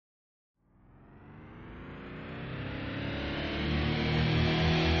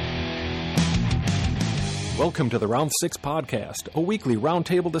Welcome to the Round 6 Podcast, a weekly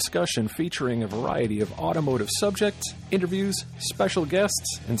roundtable discussion featuring a variety of automotive subjects, interviews, special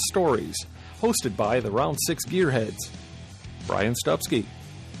guests, and stories, hosted by the Round 6 Gearheads, Brian Stupski,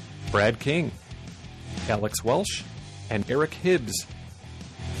 Brad King, Alex Welsh, and Eric Hibbs.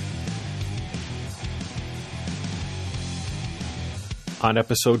 On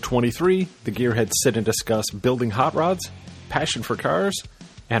episode 23, the Gearheads sit and discuss building hot rods, passion for cars,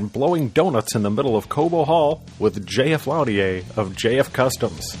 and blowing donuts in the middle of Cobo Hall with JF Launier of JF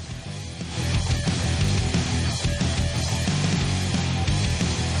Customs.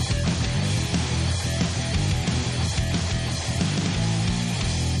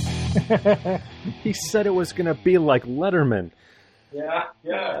 He said it was going to be like Letterman. Yeah,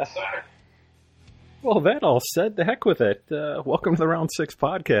 sorry. Well, that all said, the heck with it. Welcome to the Round 6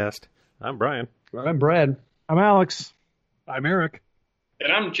 Podcast. I'm Brian. I'm Brad. I'm Alex. I'm Eric.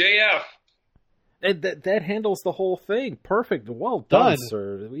 And I'm JF. And that handles the whole thing. Perfect. Well done, Done.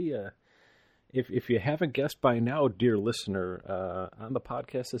 sir. We, if you haven't guessed by now, dear listener, on the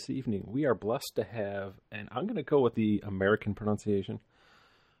podcast this evening, we are blessed to have, and I'm going to go with the American pronunciation,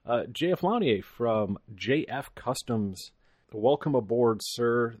 JF Launier from JF Customs. Welcome aboard,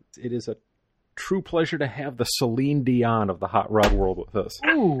 sir. It is a true pleasure to have the Celine Dion of the hot rod world with us.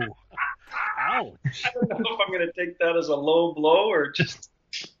 Ooh. Ouch. I don't know if I'm going to take that as a low blow or just...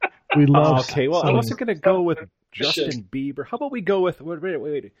 We love Okay, well, I wasn't going to go with Justin Shit. Bieber. How about we go with,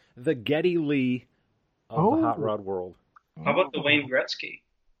 wait, the Geddy Lee of the hot rod world. How about the Wayne Gretzky?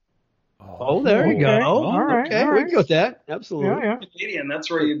 Oh, there you Okay. go. All right, Okay, all we right. can go with that. Absolutely. Yeah. Canadian, that's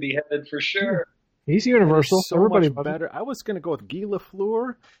where you'd be headed for sure. He's universal. So Everybody much loves him. better. I was going to go with Guy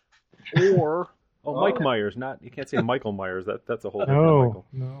Lafleur or Mike Myers. Not, you can't say Michael Myers. That's a whole different Michael.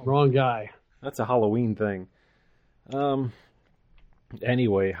 No. Wrong guy. That's a Halloween thing.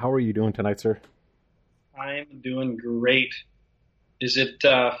 Anyway, how are you doing tonight, sir? I'm doing great. Is it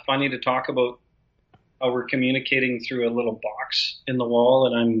funny to talk about how we're communicating through a little box in the wall,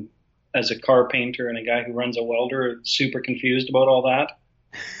 and I'm, as a car painter and a guy who runs a welder, super confused about all that?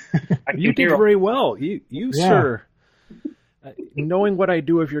 I You can did hear very well. You Yeah. sir. Knowing what I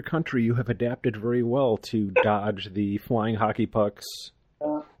do of your country, you have adapted very well to dodge the flying hockey pucks,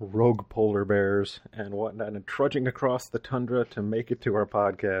 rogue polar bears, and whatnot, and trudging across the tundra to make it to our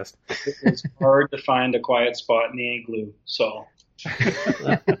podcast. it's hard to find a quiet spot in the igloo, so...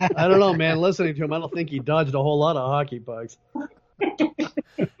 I don't know, man. Listening to him, I don't think he dodged a whole lot of hockey pucks.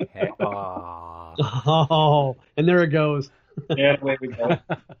 Aw. Oh, and there it goes. Yeah, away we go.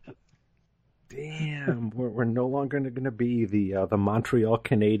 Damn, we're no longer going to be the Montreal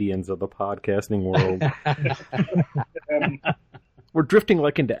Canadiens of the podcasting world. We're drifting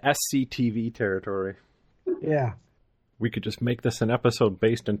like into SCTV territory. Yeah. We could just make this an episode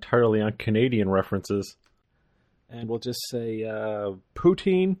based entirely on Canadian references. And we'll just say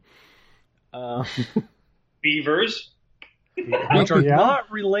poutine. Beavers. Which are Yeah.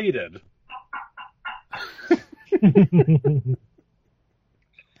 not related.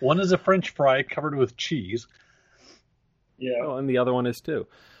 One is a French fry covered with cheese. Yeah. Oh, and the other one is too.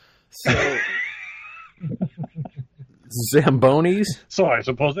 So, Zambonis So I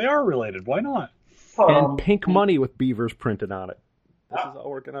suppose they are related. Why not? and pink money with beavers printed on it. This is all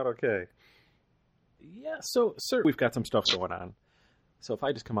working out okay. Yeah, so, sir, we've got some stuff going on. So if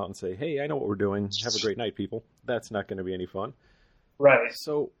I just come out and say, hey, I know what we're doing, have a great night, people, that's not going to be any fun. Right.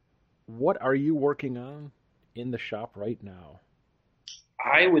 So what are you working on in the shop right now?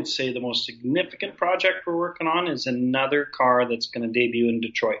 I would say the most significant project we're working on is another car that's going to debut in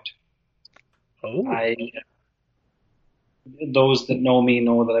Detroit. Oh, Those that know me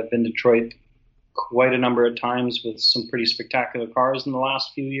know that I've been to Detroit quite a number of times with some pretty spectacular cars in the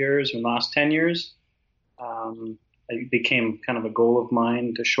last few years, in the last 10 years. It became kind of a goal of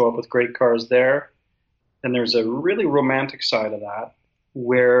mine to show up with great cars there. And there's a really romantic side of that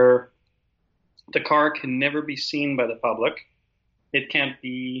where the car can never be seen by the public. It can't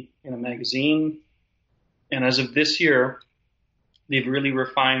be in a magazine. And as of this year, they've really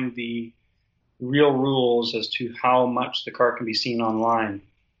refined the real rules as to how much the car can be seen online.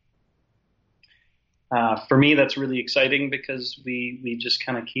 For me, that's really exciting because we just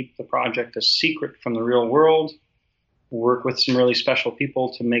kind of keep the project a secret from the real world, work with some really special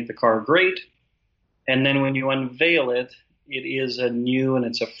people to make the car great. And then when you unveil it, it is a new and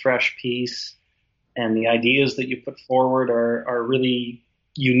it's a fresh piece. And the ideas that you put forward are really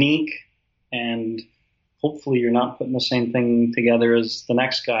unique. And hopefully you're not putting the same thing together as the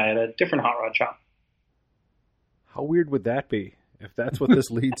next guy at a different hot rod shop. How weird would that be? If that's what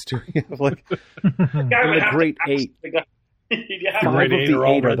this leads to, like Guy in would the have to Great ask Eight. the guy. You'd have Five to- of Grade 8 the are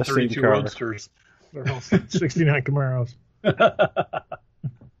all eight are red the same 32 car. Roadsters. They're all 69 Camaros.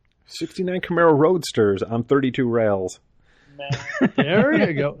 69 Camaro Roadsters on 32 rails. Man, There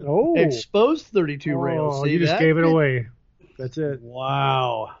you go. Oh, Exposed 32 rails. oh, See you just that? gave it away. That's it.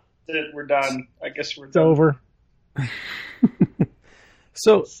 Wow. that's it. We're done. I guess we're It's done. over.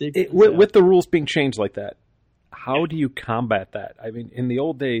 So, Secret with the rules being changed like that, how do you combat that? I mean, in the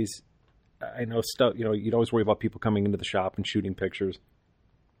old days, I know stuff. You'd always worry about people coming into the shop and shooting pictures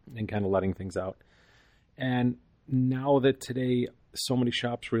and kind of letting things out. And now that today, so many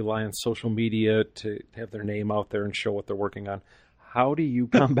shops rely on social media to have their name out there and show what they're working on. How do you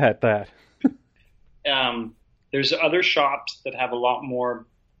combat that? There's other shops that have a lot more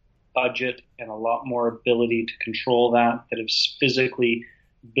budget and a lot more ability to control that have physically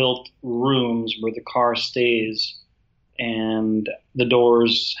built rooms where the car stays and the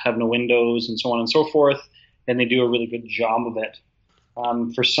doors have no windows and so on and so forth, and they do a really good job of it.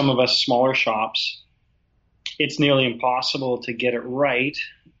 For some of us smaller shops, it's nearly impossible to get it right,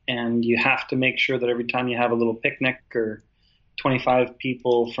 and you have to make sure that every time you have a little picnic or 25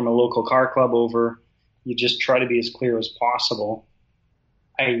 people from a local car club over, you just try to be as clear as possible.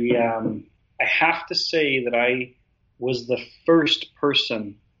 I have to say that I was the first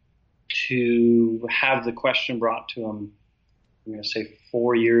person to have the question brought to him. I'm going to say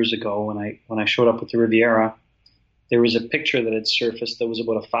 4 years ago when I showed up with the Riviera. There was a picture that had surfaced that was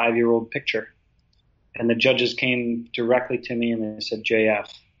about a 5-year-old picture, and the judges came directly to me and they said, "JF,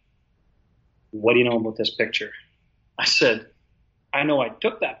 what do you know about this picture?" I said, "I know I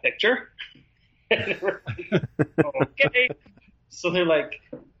took that picture." And they were like, "Okay." So they're like,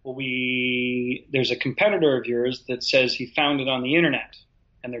 "Well, there's a competitor of yours that says he found it on the internet,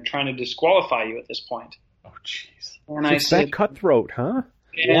 and they're trying to disqualify you at this point." Oh, jeez. And I It's said, that cutthroat, huh?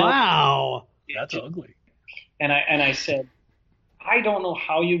 "Yeah." Wow. That's ugly. And I said, "I don't know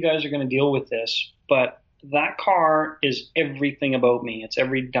how you guys are going to deal with this, but that car is everything about me. It's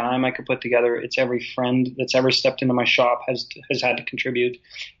every dime I could put together. It's every friend that's ever stepped into my shop has had to contribute.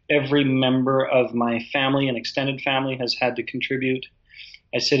 Every member of my family and extended family has had to contribute."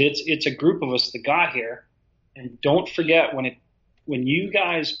 I said, it's a group of us that got here, and don't forget when you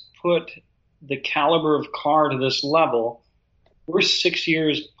guys put the caliber of car to this level, we're 6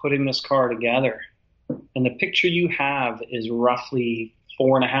 years putting this car together. And the picture you have is roughly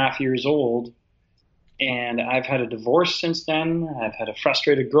 4.5 years old. And I've had a divorce since then. I've had a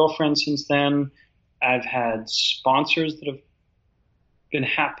frustrated girlfriend since then. I've had sponsors that have been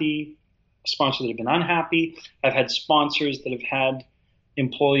happy, sponsors that have been unhappy. I've had sponsors that have had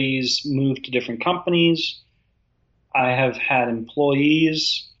employees move to different companies. I have had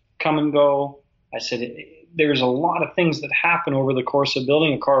employees come and go. I said, there's a lot of things that happen over the course of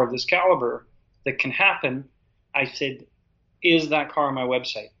building a car of this caliber that can happen. I said, is that car on my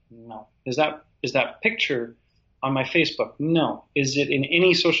website? No. Is that picture on my Facebook? No. Is it in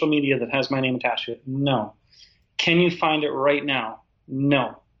any social media that has my name attached to it? No. Can you find it right now?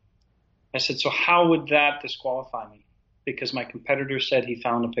 No. I said, so how would that disqualify me? Because my competitor said he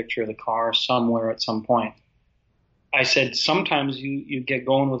found a picture of the car somewhere at some point. I said, sometimes you get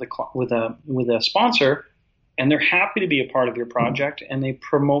going with a sponsor, and they're happy to be a part of your project, and they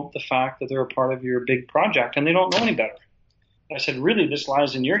promote the fact that they're a part of your big project, and they don't know any better. I said, really, this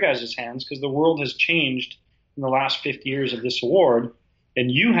lies in your guys' hands because the world has changed in the last 50 years of this award,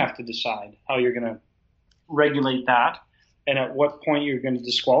 and you have to decide how you're going to regulate that and at what point you're going to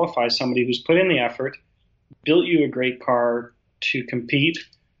disqualify somebody who's put in the effort, built you a great car to compete,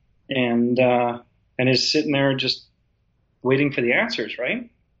 and is sitting there just waiting for the answers, right?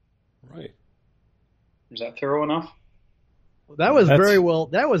 Right. Is that thorough enough? That was That's- very well.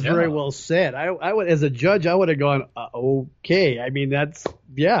 That was yeah. very well said. I would, as a judge, I would have gone, okay. I mean, that's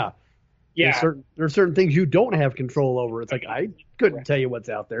Yeah. There's certain things you don't have control over. It's like I couldn't tell you what's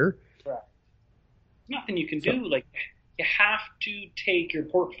out there. Nothing you can do. Like, you have to take your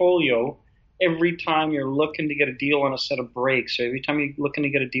portfolio every time you're looking to get a deal on a set of brakes, or every time you're looking to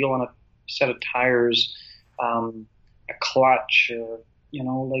get a deal on a set of tires, a clutch, or,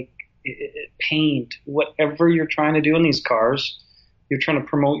 paint, whatever you're trying to do in these cars. You're trying to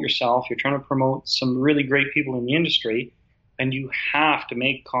promote yourself. You're trying to promote some really great people in the industry, and you have to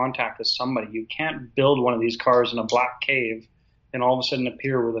make contact with somebody. You can't build one of these cars in a black cave and all of a sudden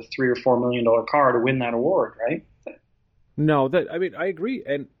appear with a $3 or $4 million car to win that award, right? No, I agree.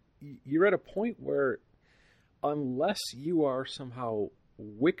 And you're at a point where unless you are somehow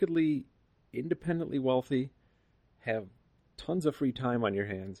wickedly, independently wealthy, have tons of free time on your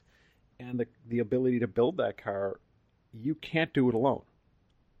hands, and the ability to build that car, you can't do it alone.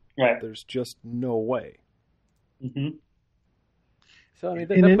 Right. There's just no way. Mm-hmm. So, I mean,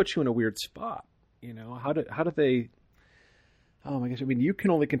 And that it- puts you in a weird spot. You know, how do they? Oh my gosh! I mean, you can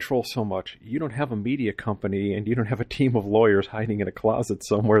only control so much. You don't have a media company, and you don't have a team of lawyers hiding in a closet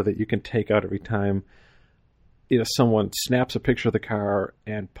somewhere that you can take out every time, you know, someone snaps a picture of the car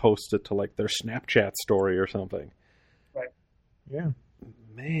and posts it to like their Snapchat story or something. Right. Yeah.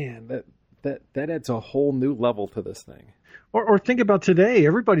 Man, that adds a whole new level to this thing. Or think about today.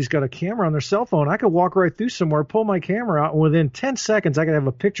 Everybody's got a camera on their cell phone. I could walk right through somewhere, pull my camera out, and within 10 seconds, I could have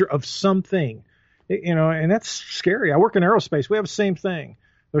a picture of something. You know, and that's scary. I work in aerospace. We have the same thing.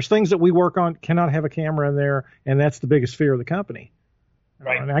 There's things that we work on, cannot have a camera in there, and that's the biggest fear of the company.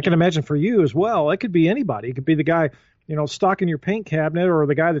 Right. And I can imagine for you as well, it could be anybody. It could be the guy, you know, stocking your paint cabinet, or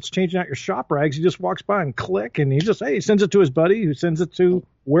the guy that's changing out your shop rags. He just walks by and click, and he sends it to his buddy, who sends it to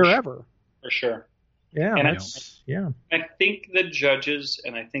wherever. For sure. Yeah, And I think the judges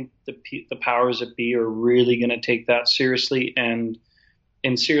and I think the powers that be are really going to take that seriously, and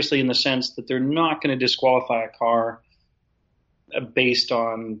seriously in the sense that they're not going to disqualify a car based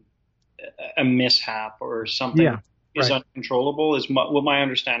on a mishap or something is uncontrollable, is what my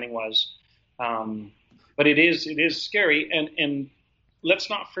understanding was. But it is scary, and let's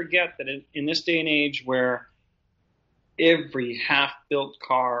not forget that in this day and age where every half-built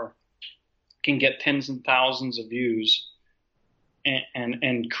car can get tens and thousands of views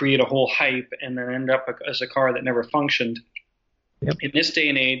and create a whole hype and then end up as a car that never functioned. Yep. In this day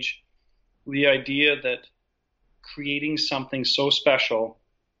and age, the idea that creating something so special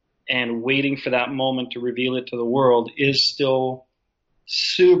and waiting for that moment to reveal it to the world is still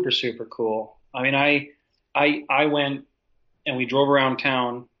super, super cool. I mean, I went and we drove around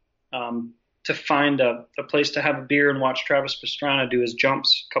town to find a place to have a beer and watch Travis Pastrana do his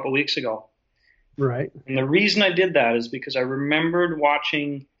jumps a couple of weeks ago. Right. And the reason I did that is because I remembered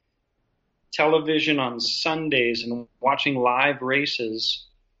watching television on Sundays and watching live races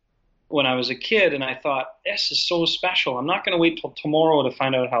when I was a kid, and I thought, this is so special. I'm not going to wait till tomorrow to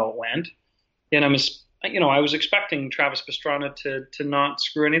find out how it went. And I was expecting Travis Pastrana to not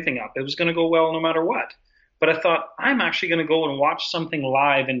screw anything up. It was going to go well no matter what. But I thought, I'm actually going to go and watch something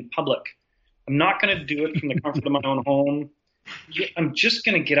live in public. I'm not going to do it from the comfort of my own home. I'm just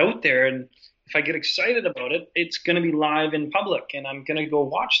going to get out there, and if I get excited about it, it's going to be live in public, and I'm going to go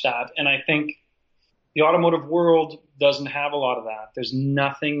watch that. And I think the automotive world doesn't have a lot of that. There's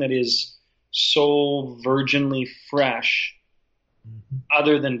nothing that is so virginally fresh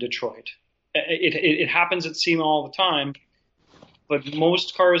other than Detroit. It happens at SEMA all the time, but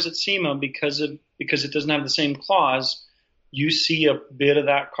most cars at SEMA, because it doesn't have the same clause, you see a bit of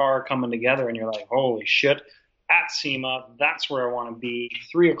that car coming together, and you're like, holy shit. At SEMA, that's where I want to be.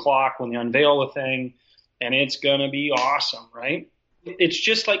 3:00 when they unveil the thing, and it's gonna be awesome, right? It's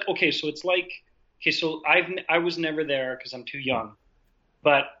just like so I was never there because I'm too young,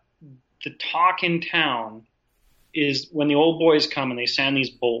 but the talk in town is when the old boys come and they sand these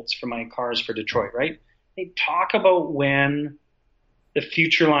bolts for my cars for Detroit, right? They talk about when the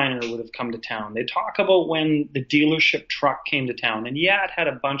Futureliner would have come to town. They talk about when the dealership truck came to town, and yeah, it had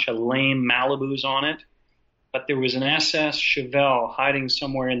a bunch of lame Malibus on it. But there was an SS Chevelle hiding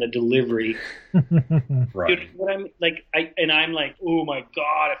somewhere in the delivery. Right. Dude, I'm like, oh my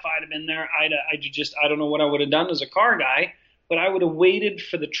God, if I'd have been there, I don't know what I would have done as a car guy, but I would have waited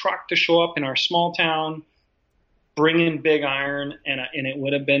for the truck to show up in our small town, bring in big iron, and it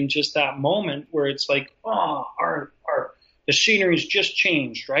would have been just that moment where it's like, oh, the scenery's just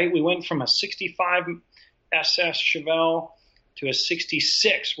changed, right? We went from a 65 SS Chevelle to a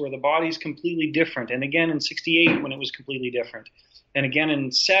 66 where the body's completely different. And again in 68 when it was completely different. And again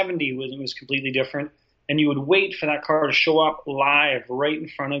in 70 when it was completely different. And you would wait for that car to show up live right in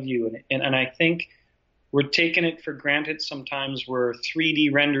front of you. And I think we're taking it for granted sometimes where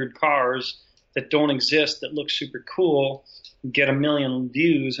 3D rendered cars that don't exist that look super cool get 1 million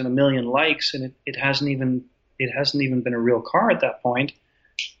views and 1 million likes, and it hasn't even been a real car at that point.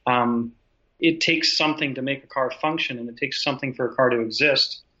 It takes something to make a car function, and it takes something for a car to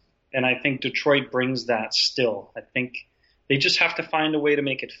exist. And I think Detroit brings that still. I think they just have to find a way to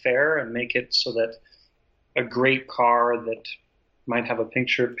make it fair and make it so that a great car that might have a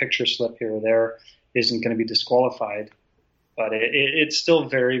picture slip here or there isn't going to be disqualified. But it's still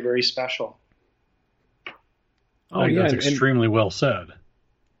very, very special. I think that's extremely well said.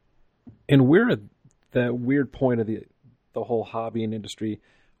 And we're at that weird point of the whole hobby and industry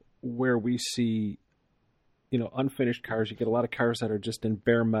where we see, unfinished cars. You get a lot of cars that are just in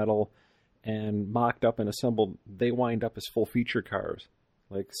bare metal and mocked up and assembled. They wind up as full feature cars.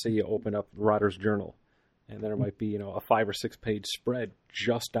 Like, say you open up Rodder's Journal, and there might be, a 5 or 6 page spread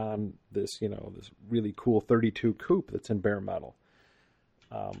just on this, this really cool 32 coupe that's in bare metal.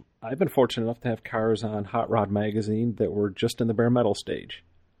 I've been fortunate enough to have cars on Hot Rod Magazine that were just in the bare metal stage.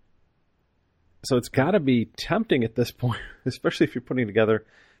 So it's got to be tempting at this point, especially if you're putting together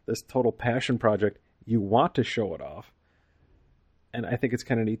this total passion project. You want to show it off. And I think it's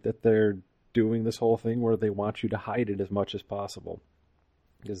kind of neat that they're doing this whole thing where they want you to hide it as much as possible.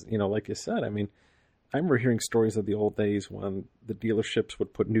 Because, like you said, I remember hearing stories of the old days when the dealerships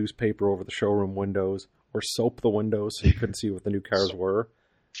would put newspaper over the showroom windows or soap the windows so you couldn't see what the new cars were.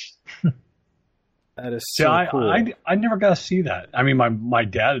 That is so cool. I never got to see that. I mean, my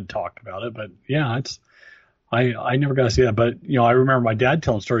dad had talked about it, but yeah, I never got to see that. But I remember my dad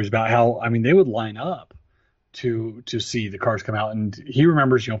telling stories about how they would line up to see the cars come out, and he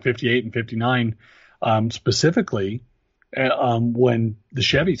remembers 58 and 59 specifically when the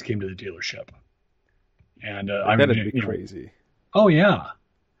Chevys came to the dealership, and that'd be crazy. Oh yeah,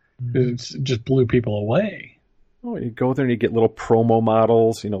 it just blew people away. Oh, you go there and you get little promo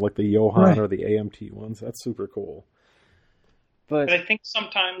models, like the Johan or the AMT ones. That's super cool. But I think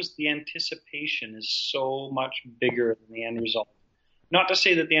sometimes the anticipation is so much bigger than the end result. Not to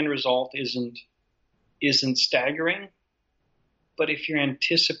say that the end result isn't staggering, but if you're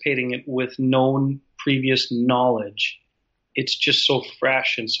anticipating it with no previous knowledge, it's just so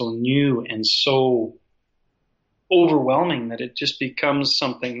fresh and so new and so overwhelming that it just becomes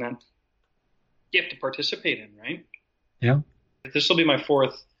something that you have to participate in, right? Yeah. This will be my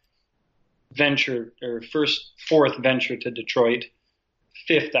fourth venture to Detroit,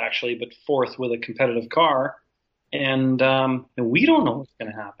 fifth actually, but fourth with a competitive car. And we don't know what's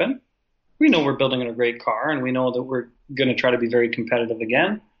going to happen. We know we're building a great car, and we know that we're going to try to be very competitive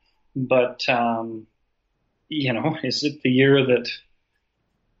again. But, is it the year that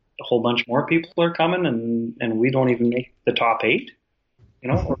a whole bunch more people are coming and we don't even make the top 8?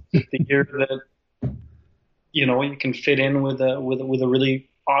 Or is it the year that, you can fit in with a really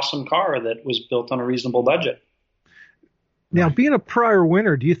awesome car that was built on a reasonable budget? Now, being a prior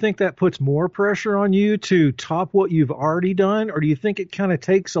winner, do you think that puts more pressure on you to top what you've already done, or do you think it kind of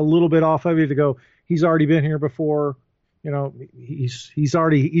takes a little bit off of you to go, he's already been here before, he's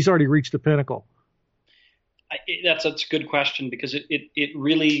already reached the pinnacle? That's a good question, because it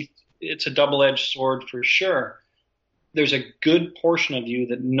really, it's a double-edged sword for sure. There's a good portion of you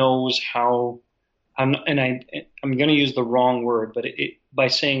that knows how, I'm going to use the wrong word, but by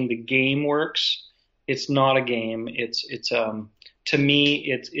saying the game works, it's not a game. It's to me,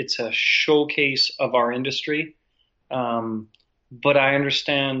 it's a showcase of our industry. But I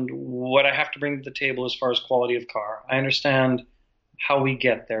understand what I have to bring to the table as far as quality of car. I understand how we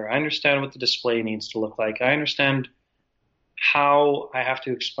get there. I understand what the display needs to look like. I understand how I have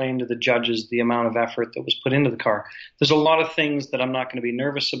to explain to the judges the amount of effort that was put into the car. There's a lot of things that I'm not going to be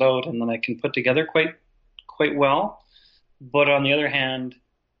nervous about and that I can put together quite well. But on the other hand,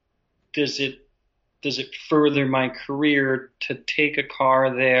 does it further my career to take a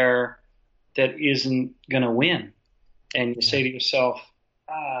car there that isn't going to win? And you say to yourself,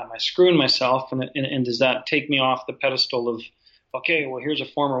 am I screwing myself? And does that take me off the pedestal of, okay, well, here's a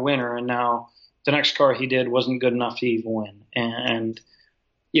former winner, and now the next car he did wasn't good enough to even win. And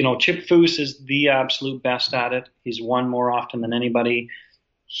Chip Foose is the absolute best at it. He's won more often than anybody.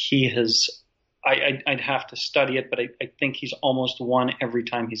 He has, I'd have to study it, but I think he's almost won every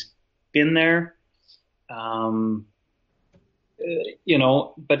time he's been there. But am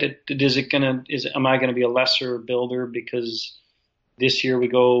I going to be a lesser builder because this year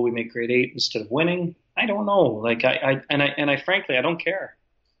we make grade 8 instead of winning? I don't know. I frankly, I don't care.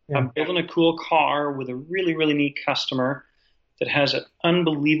 Yeah. I'm building a cool car with a really, really neat customer that has an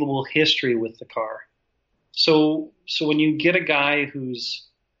unbelievable history with the car. So when you get a guy who's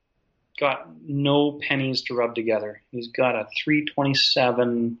got no pennies to rub together, he's got a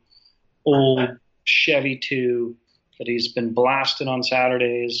 327 old Chevy 2 that he's been blasted on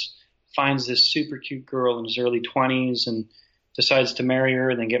Saturdays, finds this super cute girl in his early 20s and decides to marry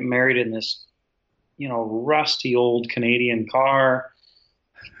her and then get married in this, rusty old Canadian car.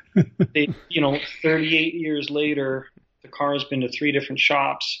 38 years later, the car has been to 3 different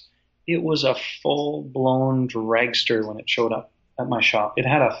shops. It was a full-blown dragster when it showed up at my shop. It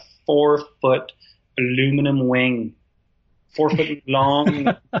had a 4-foot aluminum wing, 4-foot long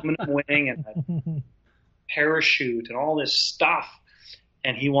aluminum wing, and a parachute and all this stuff.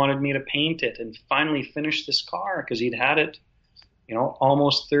 And he wanted me to paint it and finally finish this car because he'd had it,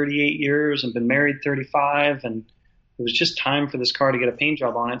 almost 38 years and been married 35, and it was just time for this car to get a paint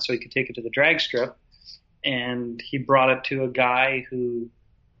job on it so he could take it to the drag strip. And he brought it to a guy who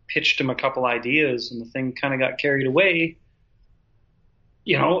pitched him a couple ideas, and the thing kind of got carried away.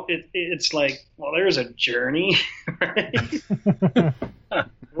 it's like, well, there's a journey, right?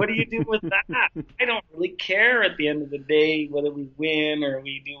 What do you do with that? I don't really care at the end of the day whether we win or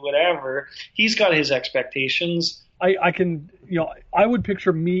we do whatever. He's got his expectations. I can, I would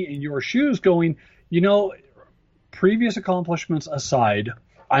picture me in your shoes going, previous accomplishments aside,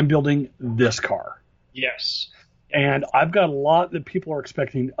 I'm building this car. Yes. And I've got a lot that people are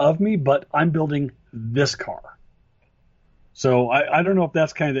expecting of me, but I'm building this car. So I don't know if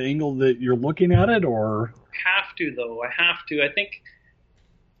that's kind of the angle that you're looking at it, or... I have to. I think,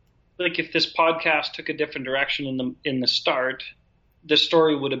 like, if this podcast took a different direction in the start, the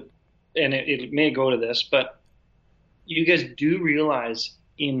story would have, and it may go to this, but you guys do realize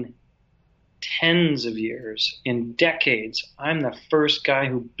in tens of years, in decades, I'm the first guy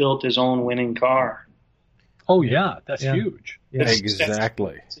who built his own winning car. Oh yeah, that's huge. Yeah,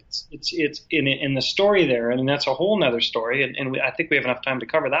 exactly. It's in the story there, and that's a whole nother story, and I think we have enough time to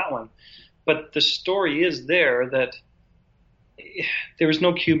cover that one. But the story is there that there is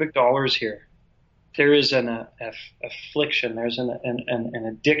no cubic dollars here. There is an affliction. There's an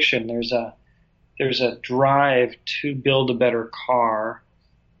addiction. There's a drive to build a better car,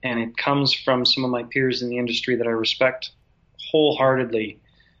 and it comes from some of my peers in the industry that I respect wholeheartedly.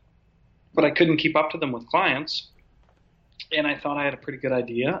 But I couldn't keep up to them with clients, and I thought I had a pretty good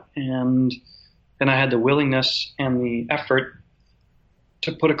idea, and then I had the willingness and the effort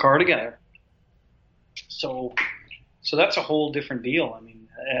to put a car together. So that's a whole different deal. I mean,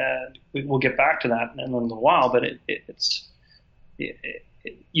 we'll get back to that in a little while, but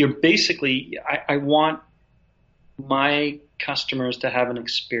you're basically, I want my customers to have an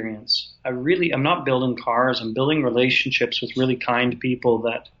experience. I'm not building cars. I'm building relationships with really kind people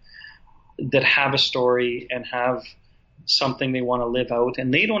that have a story and have something they want to live out,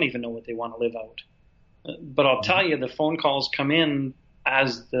 and they don't even know what they want to live out. But I'll tell you, the phone calls come in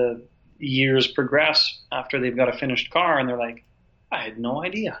as the years progress after they've got a finished car, and they're like, I had no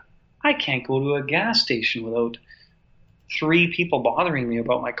idea. I can't go to a gas station without 3 people bothering me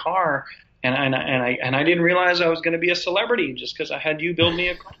about my car, and I didn't realize I was going to be a celebrity just because I had you build me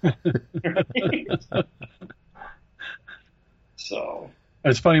a car. So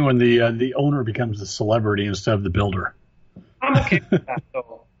it's funny when the owner becomes the celebrity instead of the builder. I'm okay with that,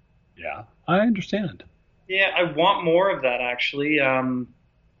 though. Yeah, I understand. Yeah, I want more of that, actually.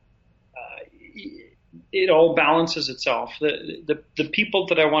 It all balances itself. The people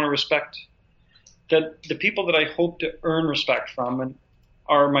that I want to respect, the people that I hope to earn respect from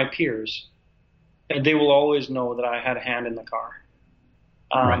are my peers. And they will always know that I had a hand in the car.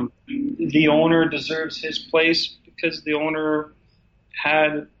 Right. The owner deserves his place because the owner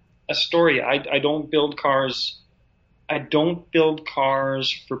had a story. I don't build cars. I don't build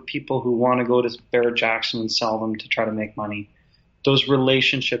cars for people who want to go to Barrett Jackson and sell them to try to make money. Those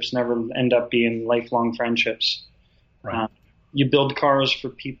relationships never end up being lifelong friendships. Right. You build cars for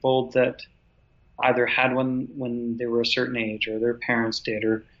people that either had one when they were a certain age, or their parents did,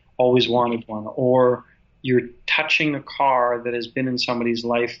 or always wanted one, or you're touching a car that has been in somebody's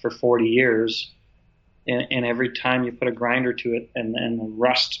life for 40 years, and every time you put a grinder to it and the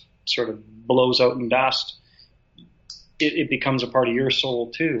rust sort of blows out in dust, it becomes a part of your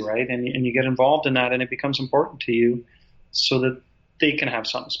soul too, right? And you get involved in that, and it becomes important to you so that they can have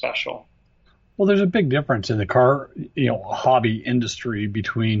something special. Well, there's a big difference in the car, hobby industry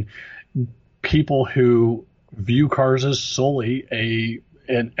between people who view cars as solely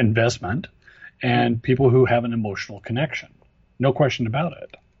an investment and people who have an emotional connection. No question about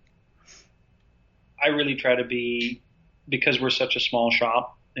it. I really try to be, because we're such a small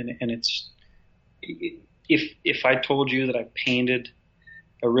shop, and it's, if I told you that I painted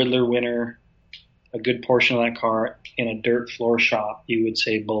a Riddler winner, a good portion of that car in a dirt floor shop, you would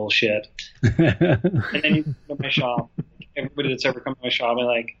say bullshit. And then you come to my shop, everybody that's ever come to my shop, I'm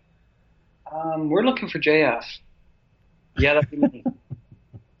like, we're looking for JF. Yeah, that'd be me.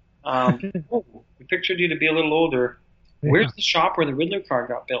 We pictured you to be a little older. Yeah. Where's the shop where the Riddler car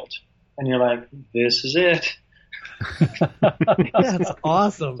got built? And you're like, this is it. That's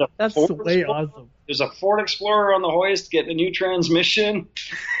awesome. That's way awesome. There's a Ford Explorer on the hoist getting a new transmission.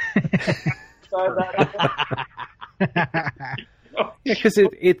 Because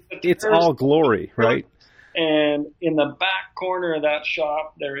it's all glory, right? And in the back corner of that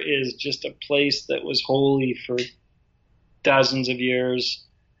shop, there is just a place that was holy for dozens of years,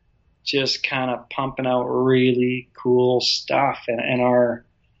 just kind of pumping out really cool stuff. And our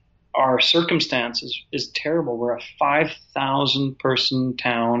circumstance is terrible. We're a 5,000 person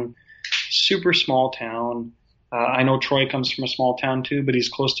town, super small town. I know Troy comes from a small town too, but he's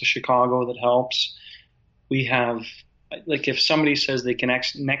close to Chicago. That helps. We have like if somebody says they can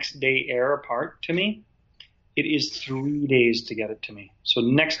next day air a part to me, it is 3 days to get it to me. So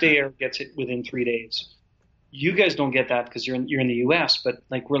next day air gets it within 3 days. You guys don't get that because you're in the U.S., but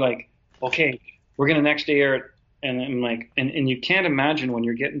like we're like, okay, we're gonna next day air it, and I'm like, and you can't imagine when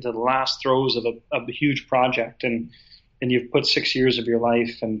you're getting to the last throes of a huge project, and you've put 6 years of your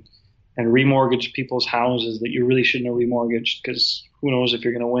life and remortgaged people's houses that you really shouldn't have remortgaged because who knows if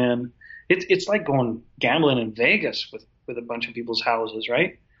you're gonna win. It's like going gambling in Vegas with a bunch of people's houses,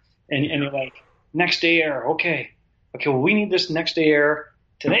 right? And you're like, next day air, okay, well we need this next day air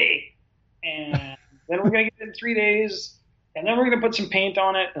today, and then we're going to get it in 3 days, and then we're going to put some paint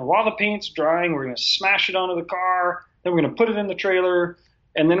on it, and while the paint's drying, we're going to smash it onto the car, then we're going to put it in the trailer,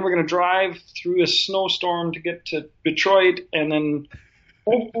 and then we're going to drive through a snowstorm to get to Detroit, and then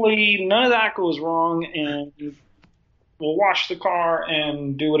hopefully none of that goes wrong, and we'll wash the car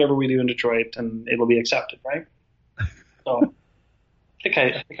and do whatever we do in Detroit, and it'll be accepted, right? So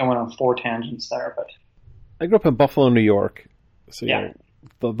I think I went on 4 tangents there, but I grew up in Buffalo, New York, so yeah.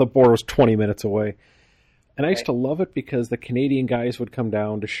 The border was 20 minutes away. And I used to love it because the Canadian guys would come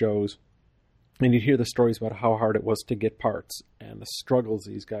down to shows, and you'd hear the stories about how hard it was to get parts and the struggles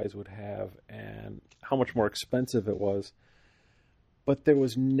these guys would have and how much more expensive it was. But there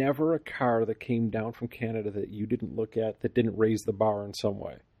was never a car that came down from Canada that you didn't look at that didn't raise the bar in some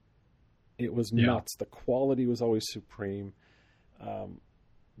way. It was nuts. The quality was always supreme.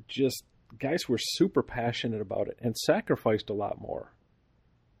 Just guys who were super passionate about it and sacrificed a lot more.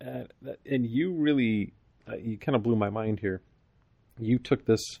 And you really... you kind of blew my mind here. You took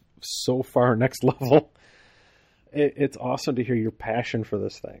this so far next level. It's awesome to hear your passion for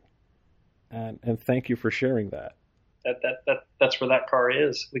this thing, and thank you for sharing that. That's where that car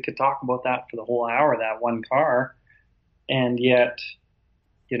is. We could talk about that for the whole hour. That one car, and yet,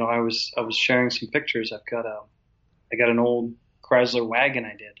 I was sharing some pictures. I got an old Chrysler wagon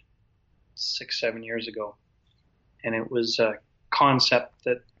I did 6-7 years ago, and it was a concept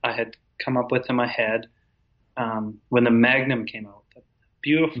that I had come up with in my head. When the Magnum came out,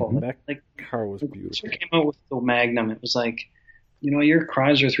 beautiful. That car was beautiful. When it came out with the Magnum, it was like, your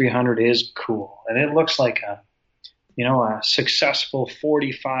Chrysler 300 is cool, and it looks like a successful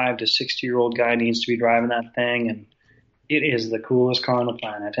 45 to 60-year-old guy needs to be driving that thing, and it is the coolest car on the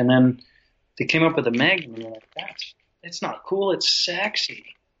planet. And then they came up with the Magnum, and you're like, it's not cool, it's sexy.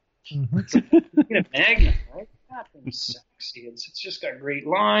 Mm-hmm. It's like, you need a Magnum, right? That thing's sexy. It's just got great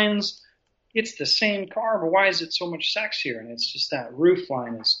lines. It's the same car, but why is it so much sexier? And it's just that roof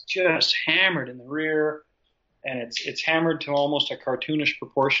line is just hammered in the rear, and it's hammered to almost a cartoonish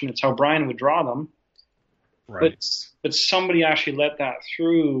proportion. It's how Brian would draw them. Right. But somebody actually let that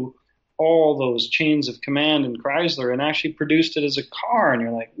through all those chains of command in Chrysler and actually produced it as a car, and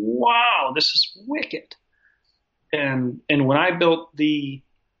you're like, wow, this is wicked. And when I built the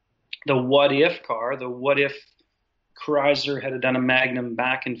What If car, the What If Chrysler had done a Magnum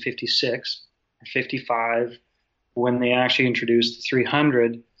back in 56 or 55 when they actually introduced the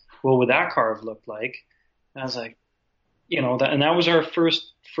 300. What would that car have looked like? And I was like, that was our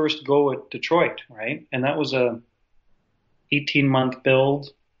first go at Detroit, right? And that was a 18-month build,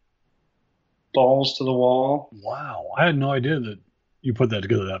 balls to the wall. Wow, I had no idea that you put that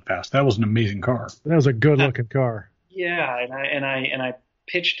together that fast. That was an amazing car. That was a good-looking car. Yeah, and I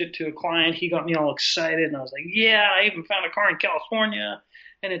pitched it to a client. He got me all excited, and I was like, yeah, I even found a car in California,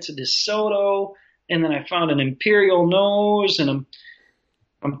 and it's a DeSoto, and then I found an Imperial nose, and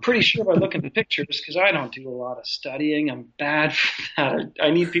I'm pretty sure by looking at the pictures, because I don't do a lot of studying. I'm bad for that.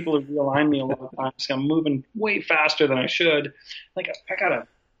 I need people to realign me a lot of times. I'm moving way faster than I should. Like, I got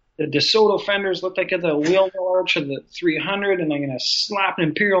the DeSoto fenders look like the wheel arch of the 300, and I'm going to slap an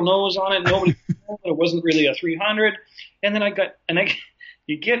Imperial nose on it. Nobody knows that it wasn't really a 300. And then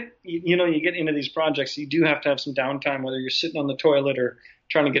you get into these projects, you do have to have some downtime, whether you're sitting on the toilet or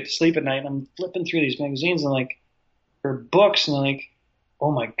trying to get to sleep at night. And I'm flipping through these magazines and or books, and I'm like,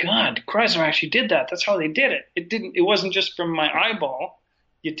 oh my God, Chrysler actually did that. That's how they did it. It wasn't just from my eyeball.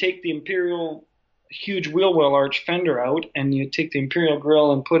 You take the Imperial huge wheel well arch fender out, and you take the Imperial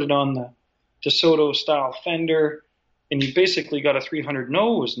grill and put it on the DeSoto style fender, and you basically got a 300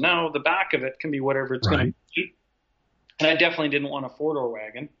 nose. Now the back of it can be whatever it's going to be. And I definitely didn't want a 4-door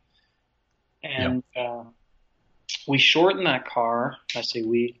wagon. And we shortened that car. I say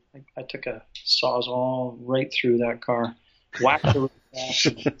we. I took a Sawzall right through that car, whacked the roof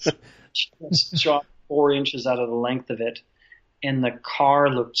off, shot 4 inches out of the length of it. And the car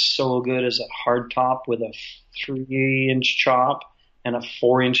looked so good as a hard top with a 3-inch chop and a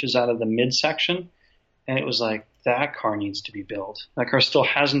 4 inches out of the midsection. And it was like, that car needs to be built. That car still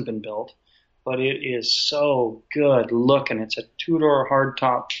hasn't been built. but it is so good looking. It's a two-door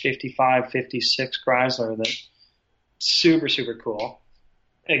hardtop 55, 56 Chrysler that's super, super cool.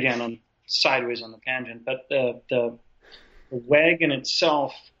 Again, I'm sideways on the tangent, but the wagon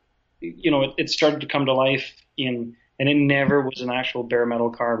itself, you know, it started to come to life and it never was an actual bare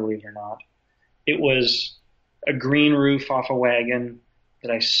metal car, believe it or not. It was a green roof off a wagon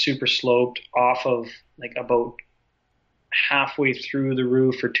that I super sloped off of, like about halfway through the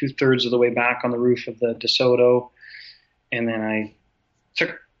roof or 2/3 of the way back on the roof of the DeSoto. And then I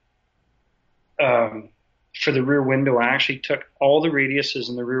took, for the rear window, I actually took all the radiuses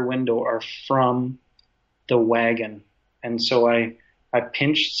in the rear window are from the wagon. And so I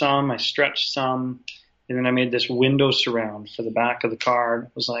pinched some, I stretched some, and then I made this window surround for the back of the car. And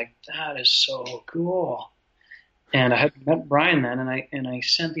it was like, that is so cool. And I had met Brian then, and I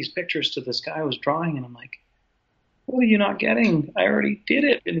sent these pictures to this guy who was drawing, and I'm like, what are you not getting? I already did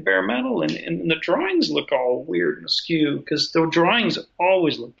it in bare metal, and the drawings look all weird and askew, because the drawings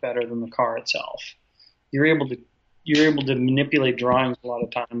always look better than the car itself. You're able to manipulate drawings a lot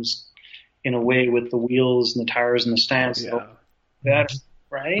of times in a way with the wheels and the tires and the stance. Yeah. That's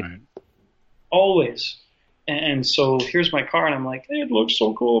right? Always. And so here's my car, and I'm like, hey, it looks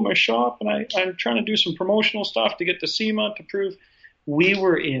so cool in my shop, and I'm trying to do some promotional stuff to get to SEMA to prove we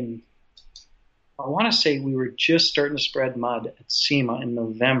were in. I want to say we were just starting to spread mud at SEMA in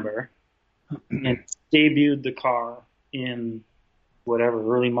November, and debuted the car in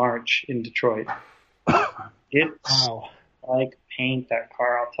early March in Detroit. It's like paint, that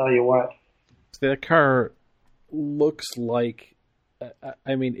car. I'll tell you what. That car looks like,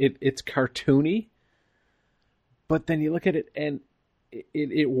 I mean, it's cartoony, but then you look at it and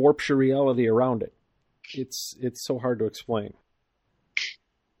it warps your reality around it. It's so hard to explain.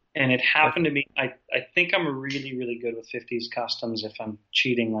 And it happened to me. I think I'm really, really good with 50s customs if I'm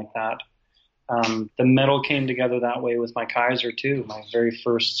cheating like that. The metal came together that way with my Kaiser too, my very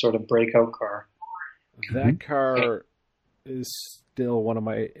first sort of breakout car. That car is still one of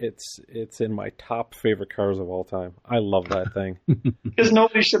my, it's in my top favorite cars of all time. I love that thing. Because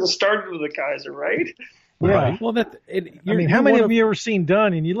nobody should have started with a Kaiser, right? Yeah. Well, how many have you ever seen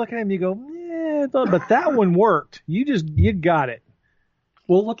done? And you look at him, and you go, yeah, but that one worked. You got it.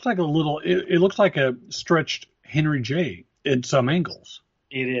 Well, it looks like it looks like a stretched Henry J in some angles.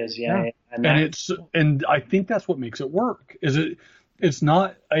 It is, yeah. And I think that's what makes it work. It's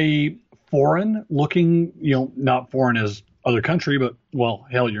not a foreign looking, not foreign as other country, but well,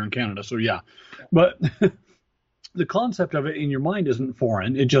 hell, you're in Canada, so yeah. But the concept of it in your mind isn't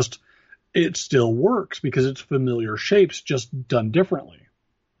foreign. It still works because it's familiar shapes, just done differently.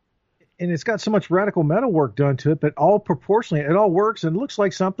 And it's got so much radical metal work done to it, but all proportionally, it all works and looks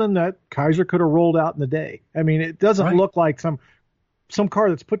like something that Kaiser could have rolled out in the day. I mean, it doesn't look like some car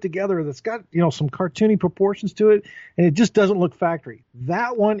that's put together that's got, some cartoony proportions to it, and it just doesn't look factory.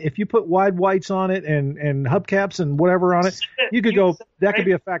 That one, if you put wide whites on it and hubcaps and whatever on it, you could go, that could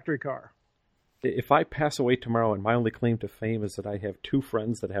be a factory car. If I pass away tomorrow and my only claim to fame is that I have two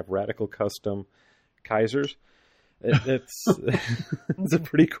friends that have radical custom Kaisers, it's a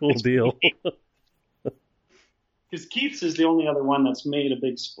pretty cool deal. Because Keith's is the only other one that's made a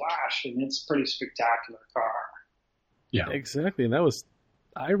big splash, and it's a pretty spectacular car. Yeah, exactly. And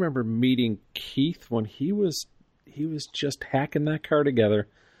I remember meeting Keith when he was just hacking that car together.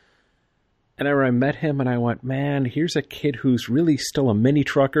 And I met him and I went, man, here's a kid who's really still a mini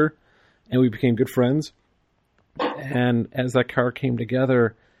trucker. And we became good friends. And as that car came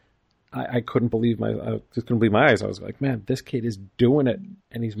together, I couldn't believe my eyes. I was like, man, this kid is doing it,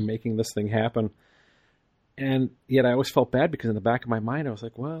 and he's making this thing happen. And yet I always felt bad because in the back of my mind, I was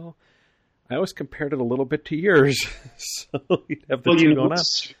like, well, I always compared it a little bit to yours. So you'd have the two going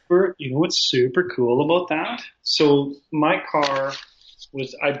on. You know what's super cool about that? So my car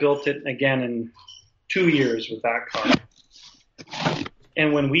I built it again in 2 years with that car.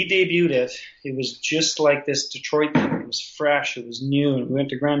 And when we debuted it, it was just like this Detroit thing. It was fresh. It was new. And we went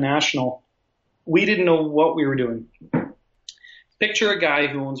to Grand National. We didn't know what we were doing. Picture a guy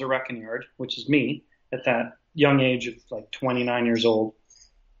who owns a wrecking yard, which is me, at that young age of like 29 years old.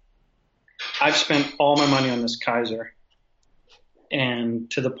 I've spent all my money on this Kaiser. And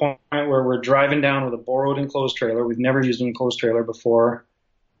to the point where we're driving down with a borrowed enclosed trailer. We've never used an enclosed trailer before.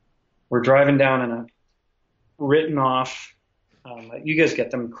 We're driving down in a written off, you guys get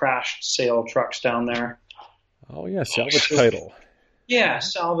them crashed sale trucks down there. Oh yeah, salvage title. Yeah,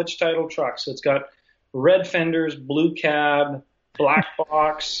 salvage title truck. So it's got red fenders, blue cab, black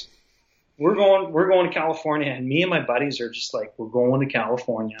box. We're going to California, and me and my buddies are just like, we're going to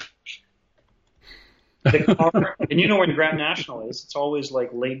California. The car, and you know when Grand National is, it's always like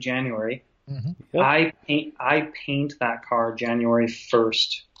late January. Yep. I paint that car January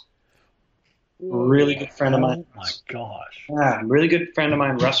 1st. Really good friend of mine. Oh my gosh. Yeah, really good friend of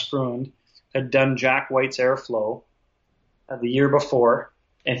mine, Russ Fruin, had done Jack White's Airflow the year before,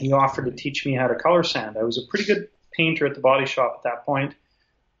 and he offered to teach me how to color sand. I was a pretty good painter at the body shop at that point,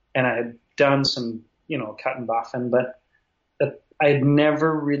 and I had done some, cut and buffing, but I had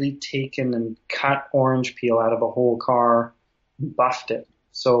never really taken and cut orange peel out of a whole car, buffed it.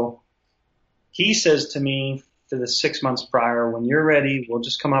 So he says to me for the 6 months prior, when you're ready, we'll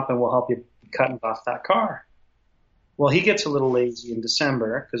just come up and we'll help you cut and buff that car. Well, he gets a little lazy in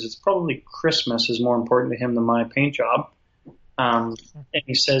December because it's probably Christmas is more important to him than my paint job. And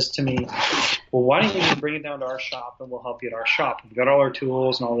he says to me, well, why don't you just bring it down to our shop and we'll help you at our shop. We've got all our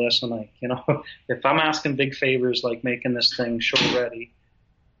tools and all this. And if I'm asking big favors like making this thing show ready,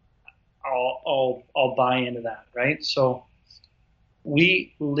 I'll buy into that, right? So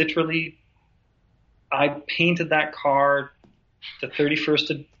I painted that car the 31st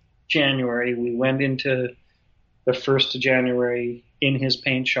of January. We went into the 1st of January in his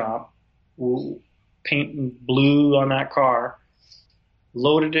paint shop, painting blue on that car,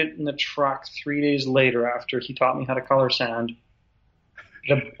 loaded it in the truck 3 days later after he taught me how to color sand.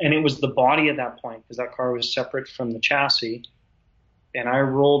 And it was the body at that point because that car was separate from the chassis. And I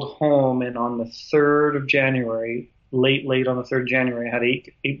rolled home, and on the 3rd of January, late on the 3rd of January, I had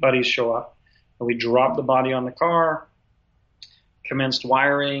eight buddies show up. And we dropped the body on the car, commenced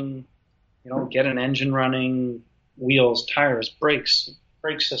wiring, get an engine running, wheels, tires, brakes,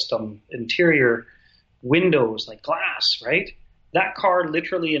 brake system, interior, windows, like glass, right? That car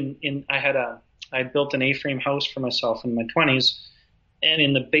literally I built an A-frame house for myself in my 20s, and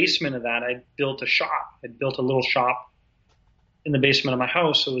in the basement of that, I built a shop. I built a little shop in the basement of my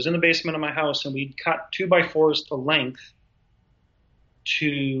house. So it was in the basement of my house, and we'd cut 2x4s to length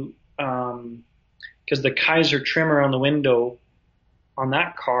to, because the Kaiser trimmer on the window on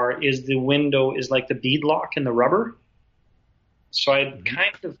that car the window is like the bead lock in the rubber. So I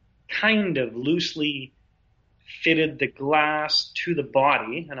kind of loosely fitted the glass to the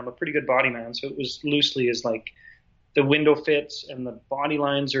body, and I'm a pretty good body man, so it was loosely as like the window fits and the body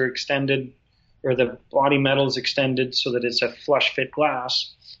lines are extended, or the body metal is extended so that it's a flush fit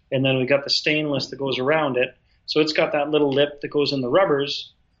glass. And then we got the stainless that goes around it. So it's got that little lip that goes in the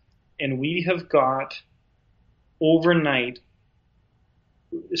rubbers. And we have got overnight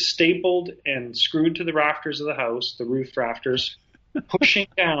stapled and screwed to the rafters of the house, the roof rafters, pushing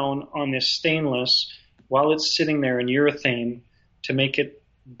down on this stainless while it's sitting there in urethane to make it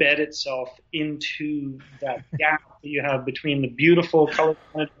bed itself into that gap that you have between the beautiful color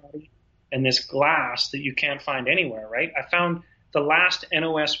body and this glass that you can't find anywhere, right? I found the last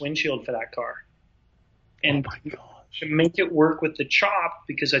NOS windshield for that car. And to make it work with the chop,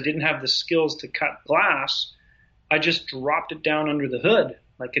 because I didn't have the skills to cut glass, I just dropped it down under the hood.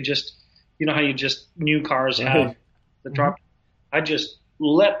 Like it just, how you just, new cars have the drop. I just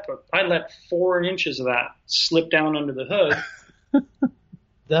let 4 inches of that slip down under the hood.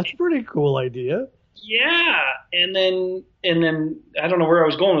 That's a pretty cool idea. Yeah. And then I don't know where I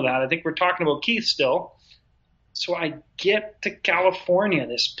was going with that. I think we're talking about Keith still. So I get to California,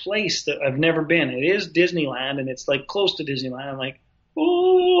 this place that I've never been. It is Disneyland, and it's like close to Disneyland. I'm like,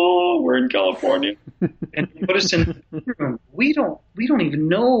 oh, we're in California. And they put us in the big room. We don't even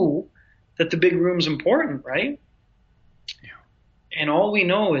know that the big room's important, right? Yeah. And all we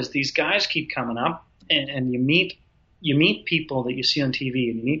know is these guys keep coming up, and you meet people that you see on TV,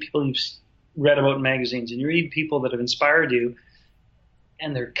 and you meet people you've read about in magazines, and you read people that have inspired you,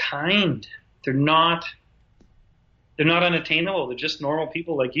 and they're kind. They're not unattainable. They're just normal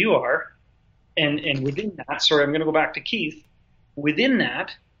people like you are. And within that, sorry, I'm going to go back to Keith. Within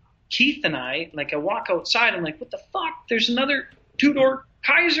that, Keith and I walk outside. I'm like, what the fuck? There's another 2-door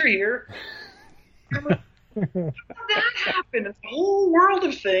Kaiser here. How did that happen? It's a whole world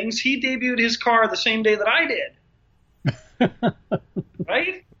of things. He debuted his car the same day that I did.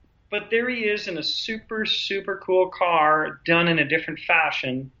 Right? But there he is in a super, super cool car done in a different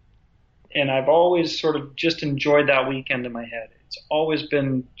fashion. And I've always sort of just enjoyed that weekend in my head. It's always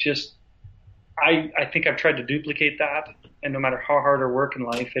been just, I think I've tried to duplicate that. And no matter how hard I work in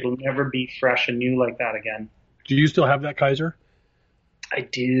life, it'll never be fresh and new like that again. Do you still have that Kaiser? I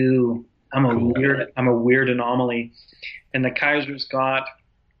do. I'm a weird anomaly. And the Kaiser's got,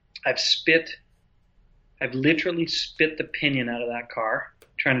 I've literally spit the pinion out of that car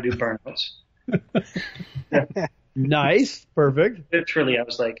trying to do burnouts. Yeah. Nice. Perfect. Literally, I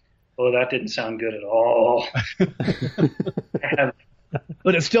was like, oh, that didn't sound good at all.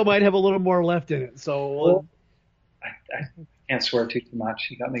 But it still might have a little more left in it. So I can't swear too much.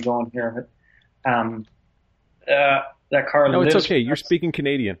 You got me going here, but that car. No, it's lives okay. with You're us. speaking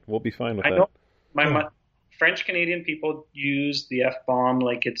Canadian. We'll be fine with I that. know my French Canadian people use the F-bomb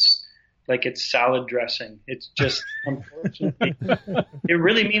like it's salad dressing. It's just, unfortunately, it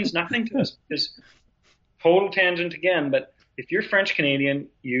really means nothing to us. Because, total tangent again, but if you're French Canadian,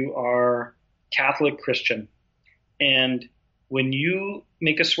 you are Catholic Christian. And when you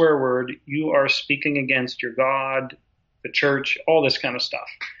make a swear word, you are speaking against your God, the church, all this kind of stuff.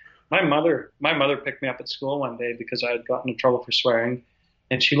 My mother picked me up at school one day because I had gotten in trouble for swearing.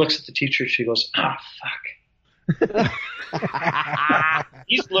 And she looks at the teacher, she goes, fuck.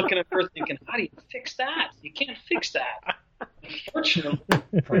 He's looking at her thinking, how do you fix that? You can't fix that. Unfortunately,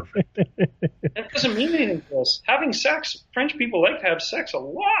 that doesn't mean anything to us. Having sex, French people like to have sex a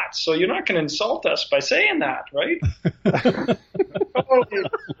lot, so you're not going to insult us by saying that, right?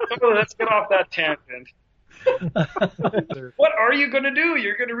 Let's get off that tangent. What are you going to do?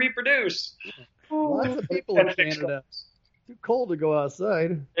 You're going to reproduce. Lots of people in Canada. It's too cold to go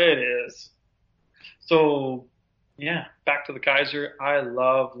outside. It is. So, yeah, back to the Kaiser. I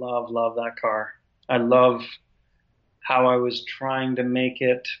love that car. I love how I was trying to make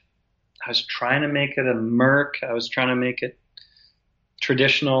it. I was trying to make it a Merc. I was trying to make it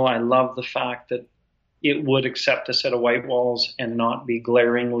traditional. I love the fact that it would accept a set of white walls and not be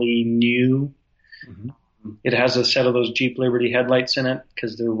glaringly new. Mm-hmm. It has a set of those Jeep Liberty headlights in it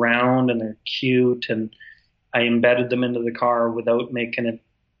because they're round and they're cute, and I embedded them into the car without making it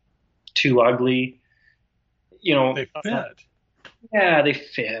too ugly. You know, they fit. Yeah, they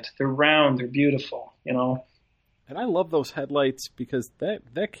fit. They're round. They're beautiful. You know. And I love those headlights because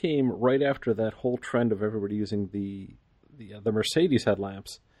that came right after that whole trend of everybody using the Mercedes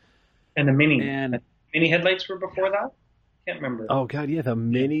headlamps. And the Mini. And Mini headlights were before that? Can't remember. Oh god, yeah, the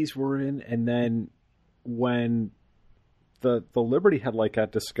Minis were in, and then when the Liberty headlight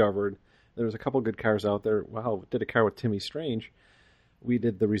got discovered, there was a couple good cars out there. Wow, did a car with Timmy Strange. We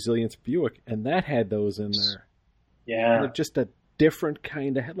did the Resilience Buick, and that had those in there. Yeah. And they're just a different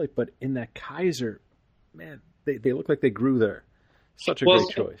kind of headlight, but in that Kaiser, man, they look like they grew there. Such a great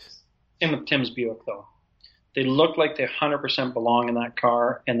choice. Same with Tim's Buick, though. They look like they 100% belong in that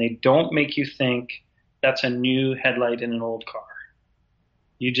car, and they don't make you think that's a new headlight in an old car.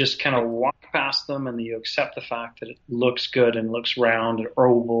 You just kind of walk past them, and you accept the fact that it looks good and looks round or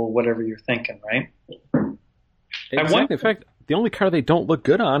oval, whatever you're thinking, right? Exactly. In fact, the only car they don't look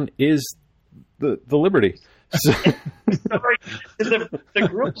good on is the Liberty. Sorry, the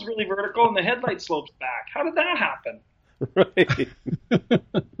grille's really vertical and the headlight slopes back. How did that happen? Right.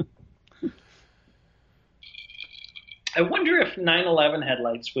 I wonder if 911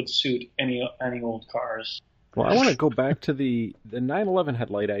 headlights would suit any old cars. Well, I want to go back to the 911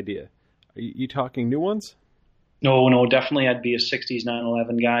 headlight idea. Are you talking new ones? No, definitely I'd be a 60s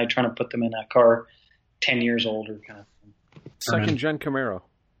 911 guy trying to put them in that car 10 years older kind of thing. Second-gen Camaro.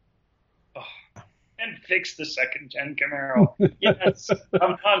 And fix the second-gen Camaro. Yes,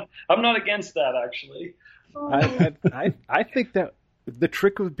 I'm not against that, actually. I think that the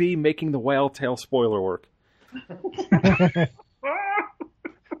trick would be making the whale tail spoiler work. But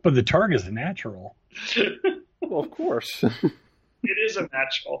the Targa is natural. Well, of course. It is a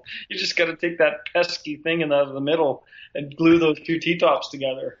natural. You just got to take that pesky thing out of the middle and glue those two T-tops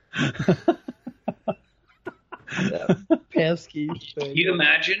together. That pesky thing. Can you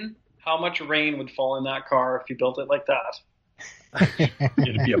imagine how much rain would fall in that car if you built it like that?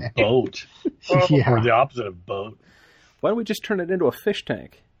 It'd be a boat. Yeah. Or the opposite of boat. Why don't we just turn it into a fish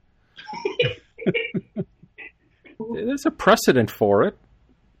tank? There's a precedent for it.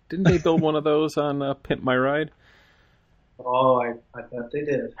 Didn't they build one of those on Pimp My Ride? Oh, I bet they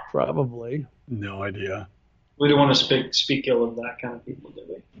did. Probably. No idea. We don't want to speak ill of that kind of people, do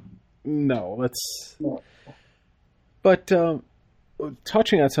we? No, let's... No. But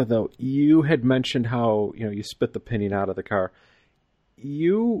touching on something, though, you had mentioned how you spit the pinion out of the car.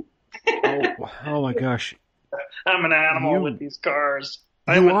 Oh my gosh. I'm an animal with these cars.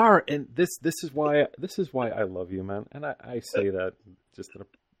 You are, and this is why I love you, man. And I say that just in a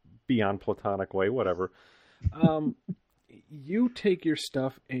beyond platonic way, whatever. You take your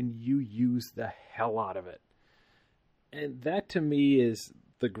stuff and you use the hell out of it. And that to me is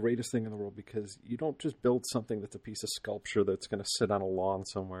the greatest thing in the world, because you don't just build something that's a piece of sculpture that's going to sit on a lawn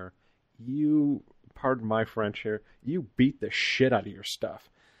somewhere. You, pardon my French here, you beat the shit out of your stuff.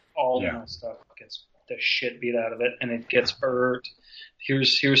 All my stuff gets the shit beat out of it, and it gets hurt.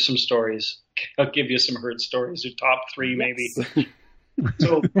 Here's some stories. I'll give you some hurt stories. Your top three, maybe.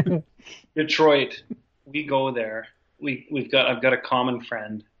 So, Detroit, we go there. I've got a common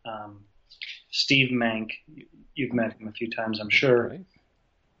friend. Steve Mank. You've met him a few times, I'm sure. Right.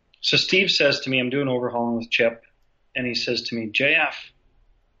 So Steve says to me, I'm doing overhauling with Chip, and he says to me, JF,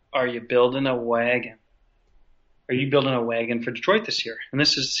 are you building a wagon? Are you building a wagon for Detroit this year? And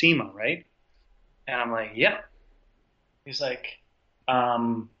this is SEMA, right? And I'm like, yeah. He's like,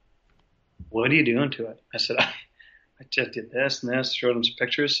 what are you doing to it? I said, I just did this and this, showed him some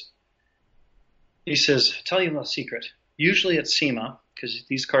pictures. He says, I'll tell you a little secret. Usually at SEMA, because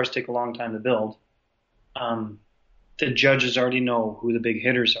these cars take a long time to build, the judges already know who the big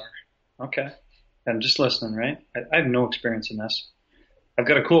hitters are. Okay. I'm just listening, right? I have no experience in this. I've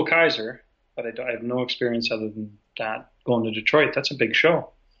got a cool Kaiser, but I have no experience other than that going to Detroit. That's a big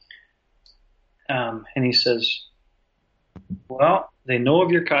show. And he says, well, they know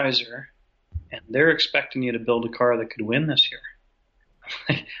of your Kaiser, and they're expecting you to build a car that could win this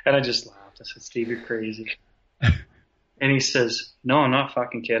year. And I just laughed. I said, Steve, you're crazy. And he says, no, I'm not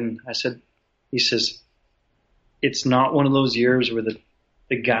fucking kidding. He says, it's not one of those years where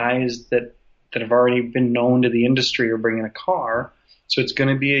the guys that have already been known to the industry are bringing a car. So it's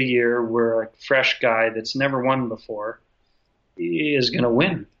going to be a year where a fresh guy that's never won before is going to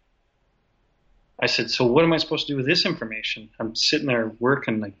win. I said, so what am I supposed to do with this information? I'm sitting there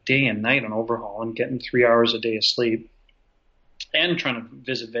working like day and night on overhaul and getting 3 hours a day of sleep and trying to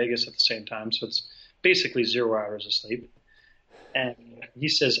visit Vegas at the same time. So it's basically 0 hours of sleep. And he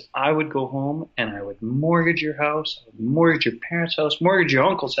says, I would go home and I would mortgage your house, I would mortgage your parents' house, mortgage your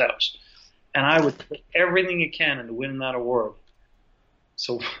uncle's house. And I would put everything you can into winning that award.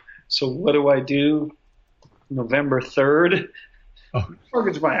 So what do I do? November 3rd,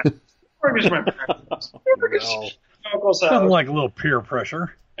 mortgage my house, mortgage my parents' house, mortgage my uncle's house. Nothing like a little peer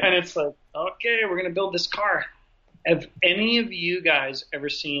pressure. And it's like, okay, we're going to build this car. Have any of you guys ever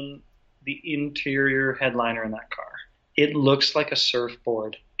seen the interior headliner in that car? It looks like a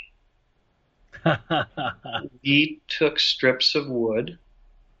surfboard. He took strips of wood,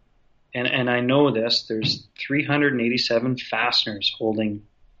 and I know this, there's 387 fasteners holding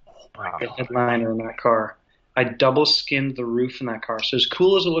the headliner in that car. I double skinned the roof in that car. So as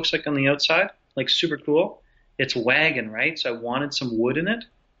cool as it looks like on the outside, like super cool, it's wagon, right? So I wanted some wood in it.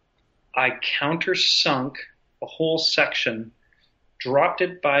 I countersunk a whole section, dropped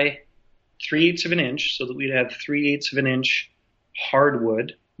it by 3/8 of an inch so that we'd have 3/8 of an inch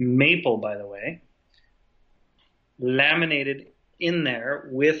hardwood, maple, by the way, laminated in there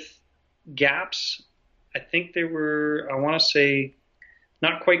with gaps. I think they were, I want to say,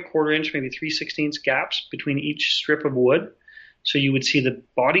 not quite 1/4 inch, maybe 3/16 gaps between each strip of wood. So you would see the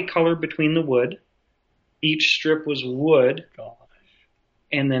body color between the wood. Each strip was wood. Gosh.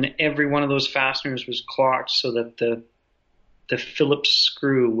 And then every one of those fasteners was clocked so that the Phillips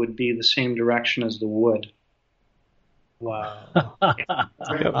screw would be the same direction as the wood. Wow.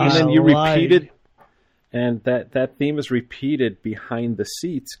 And then you repeated, and that theme is repeated behind the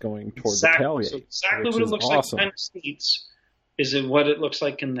seats going toward the tailgate. So exactly what it looks like behind the seats is what it looks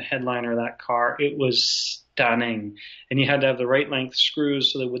like in the headliner of that car. It was stunning. And you had to have the right length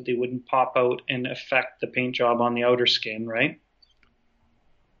screws so that they wouldn't pop out and affect the paint job on the outer skin, right?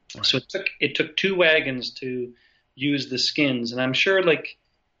 So it took 2 wagons to use the skins, and I'm sure like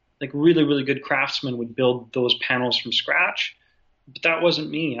really, really good craftsmen would build those panels from scratch, but that wasn't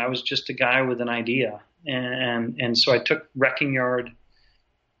me. I was just a guy with an idea, and so I took wrecking yard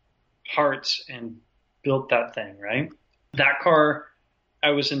parts and built that thing, right? That car, I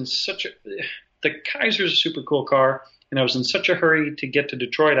was in the Kaiser's a super cool car, and I was in such a hurry to get to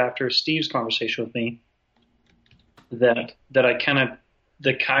Detroit after Steve's conversation with me that I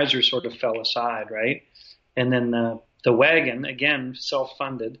the Kaiser sort of fell aside, right? And then the wagon, again,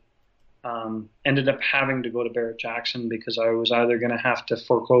 self-funded, ended up having to go to Barrett-Jackson because I was either going to have to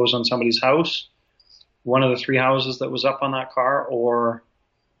foreclose on somebody's house, one of the 3 houses that was up on that car, or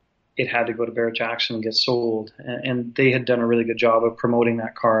it had to go to Barrett-Jackson and get sold. And they had done a really good job of promoting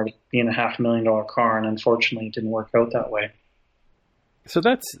that car being a $500,000 car, and unfortunately it didn't work out that way. So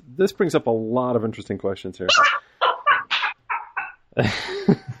this brings up a lot of interesting questions here.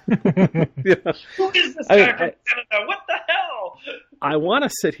 Yeah. Who is this guy from Canada? What the hell? I want to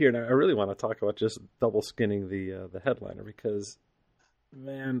sit here and I really want to talk about just double skinning the headliner because,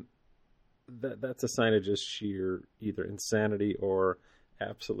 man, that's a sign of just sheer either insanity or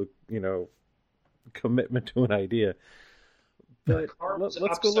absolute, commitment to an idea. But the car was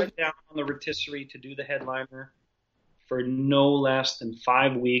let's go upside down on the rotisserie to do the headliner for no less than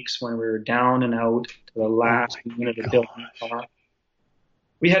 5 weeks when we were down and out to the last minute of building the car.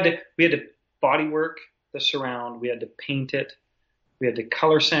 We had to body work the surround. We had to paint it. We had to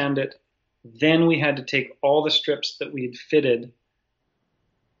color sand it. Then we had to take all the strips that we had fitted,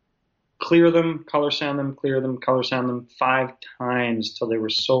 clear them, color sand them, clear them, color sand them 5 times till they were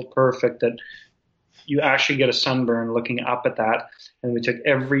so perfect that you actually get a sunburn looking up at that. And we took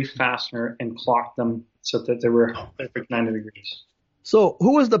every fastener and clocked them so that they were perfect 90 degrees. So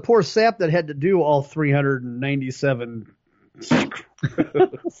who was the poor sap that had to do all 397? You're talking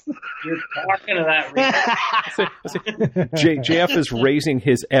to that. JF is raising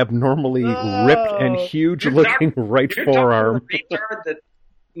his abnormally ripped and huge-looking right forearm. Retard that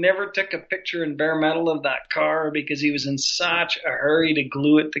never took a picture in bare metal of that car because he was in such a hurry to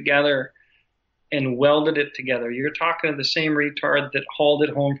glue it together and welded it together. You're talking to the same retard that hauled it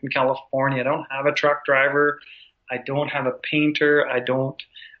home from California. I don't have a truck driver. I don't have a painter. I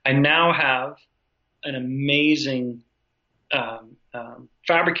now have an amazing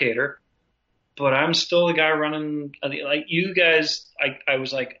fabricator, but I'm still the guy running, like you guys. I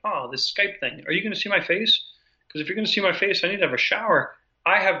was like, oh, this Skype thing. Are you going to see my face? Because if you're going to see my face, I need to have a shower.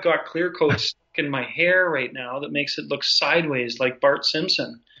 I have got clear coat stuck in my hair right now that makes it look sideways like Bart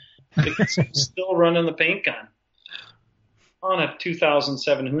Simpson. Because I'm still running the paint gun on a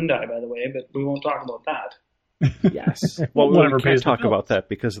 2007 Hyundai, by the way, but we won't talk about that. Yes. Well, we can't talk about that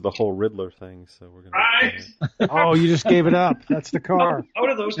because of the whole Riddler thing. So we're gonna. Oh, you just gave it up. That's the car. Out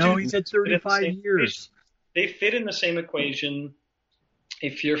of those two, No, he said 35 years. They fit in the same equation.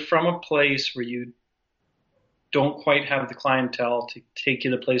 If you're from a place where you don't quite have the clientele to take you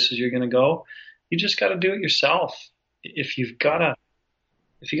to places you're going to go, you just got to do it yourself. If you got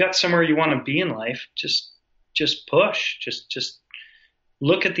somewhere you want to be in life, just push. Just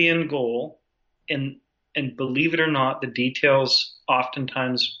look at the end goal, and believe it or not, the details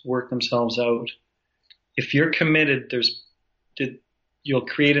oftentimes work themselves out. If you're committed, you'll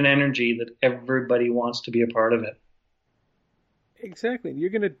create an energy that everybody wants to be a part of it. Exactly. You're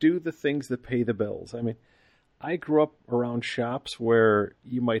going to do the things that pay the bills. I mean, I grew up around shops where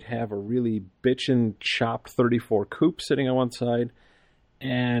you might have a really bitchin' chopped 34 coupe sitting on one side,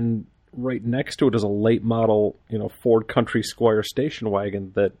 and right next to it is a late model, Ford Country Squire station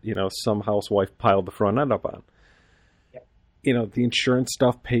wagon that, some housewife piled the front end up on. Yep. The insurance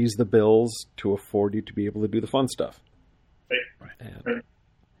stuff pays the bills to afford you to be able to do the fun stuff. Right.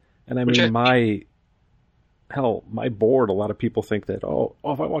 And I mean, my board, a lot of people think that,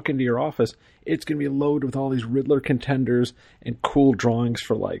 if I walk into your office, it's going to be loaded with all these Riddler contenders and cool drawings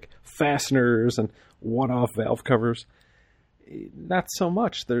for like fasteners and one-off valve covers. Not so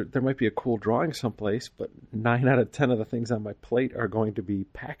much. There might be a cool drawing someplace, but 9 out of 10 of the things on my plate are going to be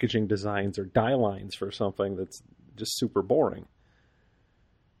packaging designs or die lines for something that's just super boring.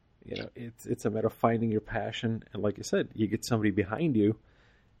 It's a matter of finding your passion, and like you said, you get somebody behind you,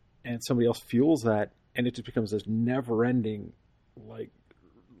 and somebody else fuels that, and it just becomes this never-ending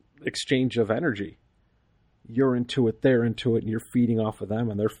exchange of energy. You're into it, they're into it, and you're feeding off of them,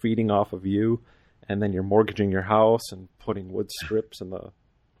 and they're feeding off of you. And then you're mortgaging your house and putting wood strips in the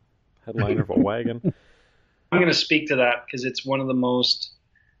headliner of a wagon. I'm going to speak to that because it's one of the most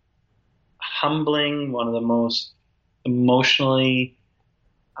humbling, one of the most emotionally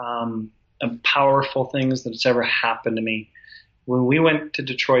powerful things that's ever happened to me. When we went to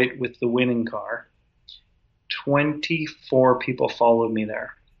Detroit with the winning car, 24 people followed me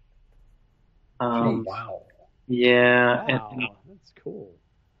there. Wow. Yeah. Wow, that's cool.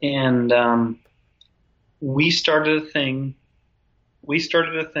 And we started a thing,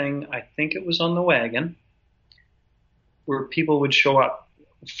 I think it was on the wagon, where people would show up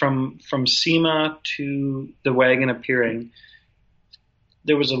from SEMA to the wagon appearing.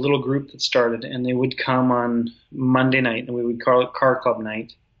 There was a little group that started, and they would come on Monday night, and we would call it Car Club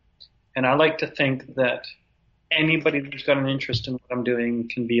Night. And I like to think that anybody who's got an interest in what I'm doing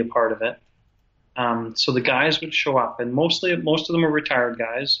can be a part of it. So the guys would show up, and most of them were retired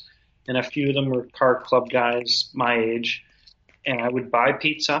guys, and a few of them were car club guys my age, and I would buy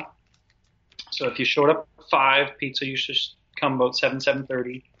pizza. So if you showed up at 5, pizza used to come about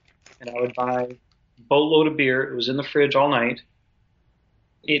 7:30, and I would buy a boatload of beer. It was in the fridge all night.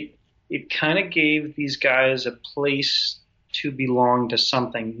 It kind of gave these guys a place to belong to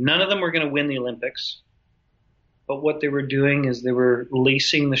something. None of them were going to win the Olympics, but what they were doing is they were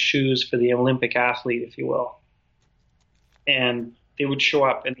lacing the shoes for the Olympic athlete, if you will. And they would show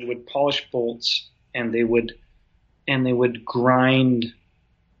up and they would polish bolts and they would grind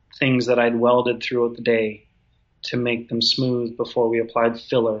things that I'd welded throughout the day to make them smooth before we applied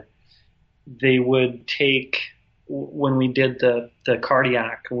filler. They would take, when we did the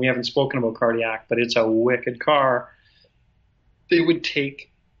Cardiac, and we haven't spoken about Cardiac, but it's a wicked car, they would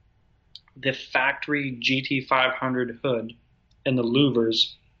take the factory GT500 hood and the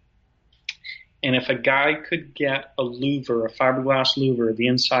louvers, And if a guy could get a louver, a fiberglass louver, the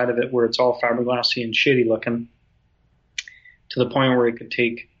inside of it where it's all fiberglassy and shitty looking, to the point where it could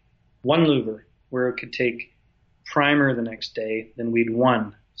take one louver, where it could take primer the next day, then we'd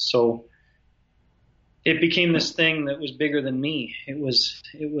won. So it became this thing that was bigger than me. It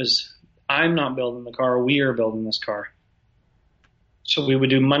was, I'm not building the car, we are building this car. So we would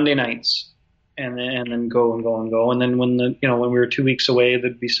do Monday nights and then go. And then when we were 2 weeks away,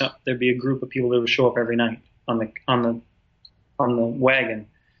 there'd be a group of people that would show up every night on the wagon.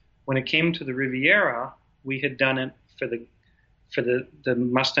 When it came to the Riviera, we had done it for the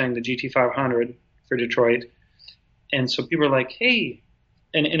Mustang, the GT500 for Detroit. And so people were like, hey,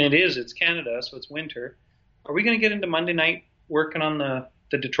 and it's Canada, so it's winter. Are we going to get into Monday night working on the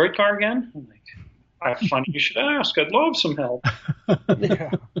Detroit car again? I'm like, funny you should ask. I'd love some help.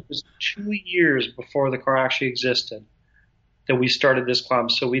 Yeah. It was 2 years before the car actually existed that we started this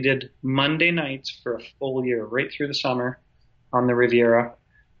club. So we did Monday nights for a full year, right through the summer on the Riviera.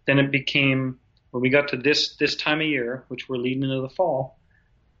 Then it became, when we got to this time of year, which we're leading into the fall,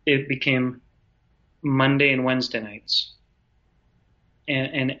 it became Monday and Wednesday nights.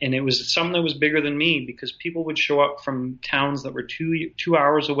 And it was something that was bigger than me, because people would show up from towns that were 2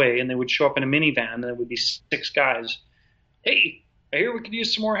 hours away, and they would show up in a minivan, and there would be 6 guys. Hey, I hear we could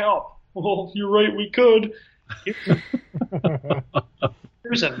use some more help. Well, you're right, we could.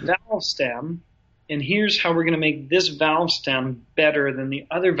 Here's a valve stem, and here's how we're going to make this valve stem better than the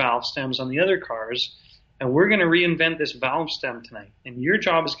other valve stems on the other cars, and we're going to reinvent this valve stem tonight. And your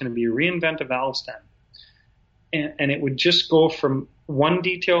job is going to be to reinvent a valve stem. And it would just go from one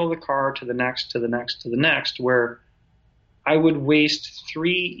detail of the car to the next, to the next, to the next, where I would waste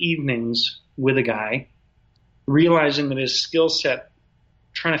 3 evenings with a guy, realizing that his skill set,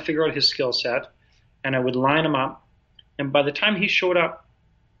 trying to figure out his skill set, and I would line him up. And by the time he showed up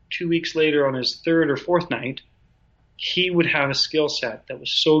 2 weeks later on his 3rd or 4th night, he would have a skill set that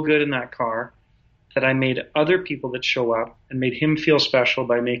was so good in that car that I made other people that show up and made him feel special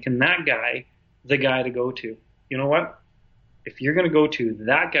by making that guy the guy to go to. You know what? If you're going to go to,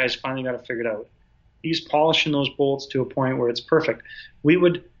 that guy's finally got it figured out. He's polishing those bolts to a point where it's perfect. We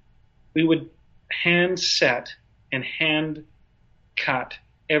would hand set and hand cut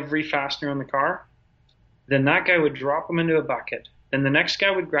every fastener on the car. Then that guy would drop them into a bucket. Then the next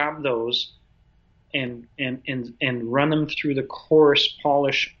guy would grab those and run them through the coarse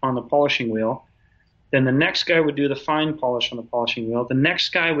polish on the polishing wheel. Then the next guy would do the fine polish on the polishing wheel. The next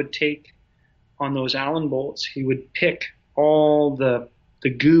guy would take on those Allen bolts, he would pick all the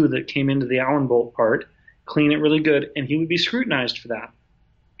goo that came into the Allen bolt part, clean it really good, and he would be scrutinized for that.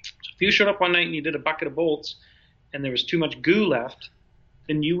 So if you showed up one night and you did a bucket of bolts and there was too much goo left,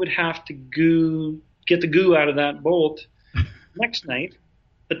 then you would have to get the goo out of that bolt next night,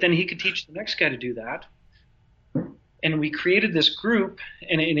 but then he could teach the next guy to do that. And we created this group,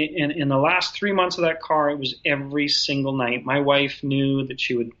 and in the last 3 months of that car, it was every single night. My wife knew that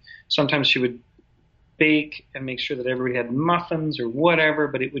sometimes she would bake and make sure that everybody had muffins or whatever,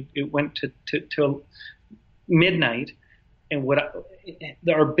 but it went to midnight. And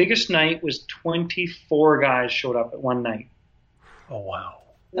our biggest night was 24 guys showed up at one night. Oh, wow.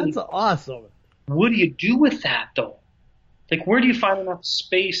 That's awesome. What do you do with that, though? Like, where do you find enough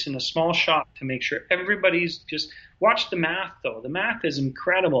space in a small shop to make sure everybody's just... Watch the math, though. The math is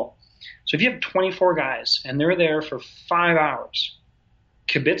incredible. So if you have 24 guys and they're there for 5 hours,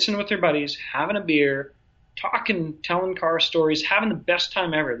 kibitzing with their buddies, having a beer, talking, telling car stories, having the best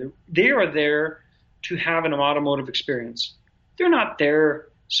time ever. They are there to have an automotive experience. They're not there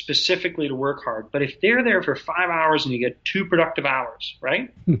specifically to work hard, but if they're there for 5 hours and you get 2 productive hours,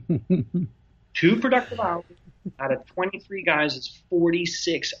 right? 2 productive hours out of 23 guys, it's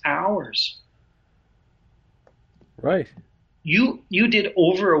 46 hours. Right. You did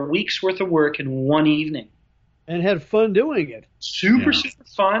over a week's worth of work in one evening. And had fun doing it. Super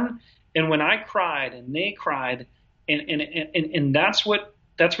fun. And when I cried and they cried, and that's what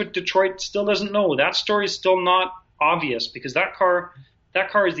Detroit still doesn't know. That story is still not obvious, because that car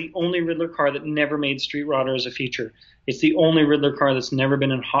is the only Riddler car that never made Street Rodder as a feature. It's the only Riddler car that's never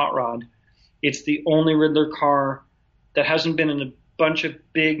been in Hot Rod. It's the only Riddler car that hasn't been in a bunch of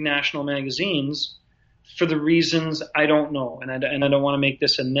big national magazines for the reasons I don't know. And I don't want to make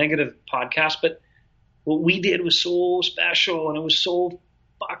this a negative podcast, but what we did was so special, and it was so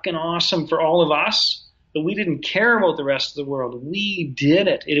fucking awesome for all of us that we didn't care about the rest of the world. We did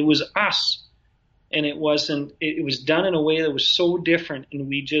it. It was us. And it was done in a way that was so different.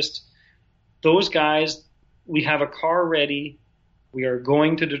 And those guys, we have a car ready. We are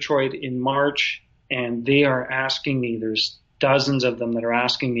going to Detroit in March, and they are asking me, there's dozens of them that are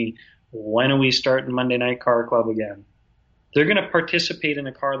asking me, when are we starting Monday Night Car Club again? They're going to participate in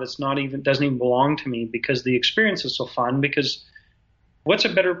a car that's doesn't even belong to me because the experience is so fun. Because what's a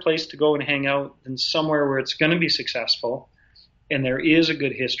better place to go and hang out than somewhere where it's going to be successful and there is a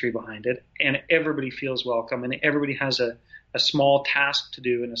good history behind it and everybody feels welcome and everybody has a small task to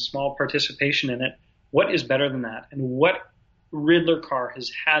do and a small participation in it. What is better than that? And what Riddler car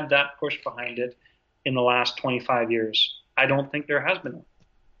has had that push behind it in the last 25 years? I don't think there has been.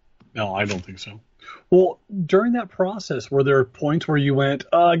 No, I don't think so. Well, during that process, were there points where you went,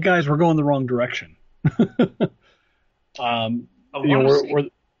 guys, we're going the wrong direction? Or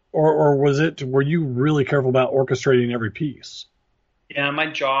was it, were you really careful about orchestrating every piece? Yeah, my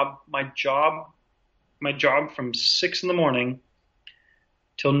job from 6 a.m.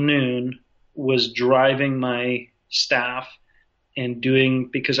 till noon was driving my staff and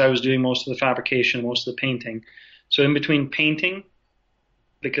because I was doing most of the fabrication, most of the painting. So in between painting,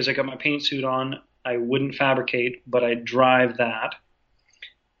 because I got my paint suit on, I wouldn't fabricate, but I'd drive that.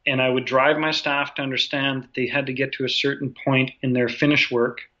 And I would drive my staff to understand that they had to get to a certain point in their finish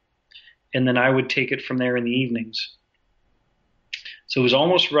work, and then I would take it from there in the evenings. So it was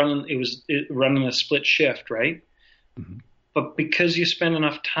almost running a split shift, right? Mm-hmm. But because you spend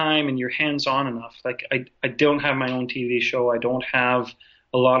enough time and you're hands-on enough, like I don't have my own TV show, I don't have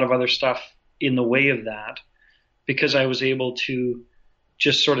a lot of other stuff in the way of that, because I was able to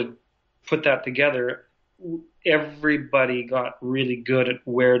just sort of put that together. Everybody got really good at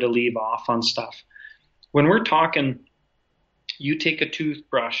where to leave off on stuff. When we're talking, you take a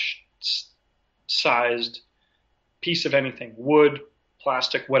toothbrush sized piece of anything, wood,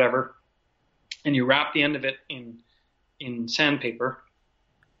 plastic, whatever, and you wrap the end of it in sandpaper,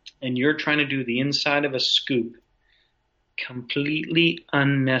 and you're trying to do the inside of a scoop, completely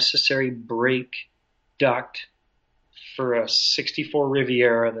unnecessary brake duct for a 64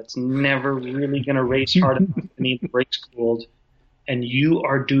 Riviera that's never really going to race hard enough to need the brakes cooled, and you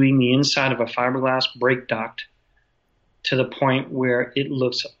are doing the inside of a fiberglass brake duct to the point where it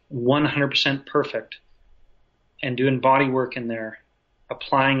looks 100% perfect, and doing body work in there,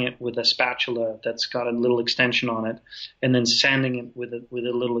 applying it with a spatula that's got a little extension on it, and then sanding it with a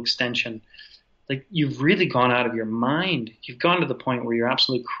little extension. Like, you've really gone out of your mind. You've gone to the point where you're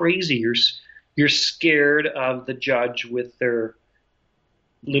absolutely crazy. You're scared of the judge with their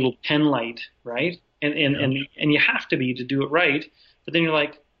little pen light, right? And you have to be to do it right. But then you're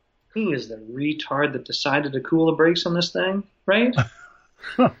like, who is the retard that decided to cool the brakes on this thing, right?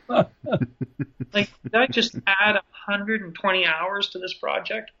 Like, did I just add 120 hours to this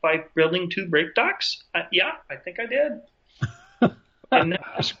project by building 2 brake ducts? Yeah, I think I did. And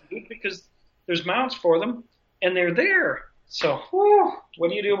that's good because there's mounts for them, and they're there. So, what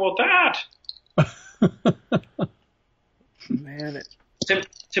do you do about that? Man,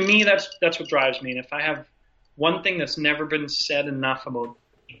 to me, that's what drives me. And if I have one thing that's never been said enough about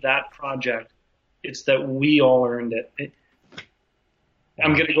that project, it's that we all earned it.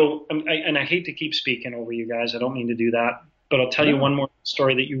 I'm going to go, and I hate to keep speaking over you guys. I don't mean to do that, but I'll tell you one more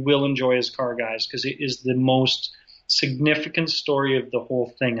story that you will enjoy as car guys, because it is the most significant story of the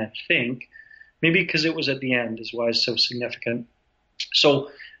whole thing, I think. Maybe because it was at the end is why it's so significant.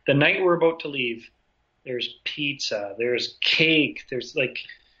 So the night we're about to leave, there's pizza, there's cake, there's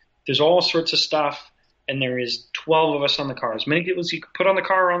all sorts of stuff, and there is 12 of us on the car. As many people as you could put on the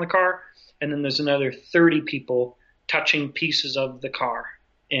car, and then there's another 30 people touching pieces of the car.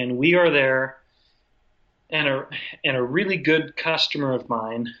 And we are there, and a really good customer of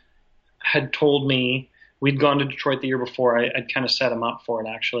mine had told me, we'd gone to Detroit the year before. I'd kind of set him up for it,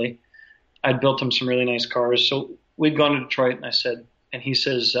 actually. I'd built him some really nice cars. So we'd gone to Detroit, and I said,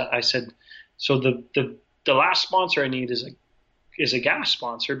 so the last sponsor I need is a gas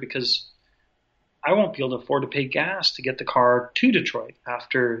sponsor, because I won't be able to afford to pay gas to get the car to Detroit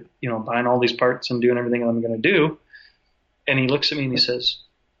after, buying all these parts and doing everything I'm going to do. And he looks at me and he says,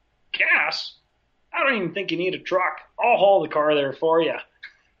 gas? I don't even think you need a truck. I'll haul the car there for you.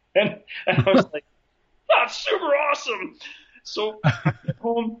 And I was like, that's super awesome. So I get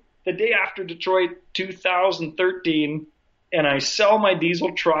home the day after Detroit 2013, and I sell my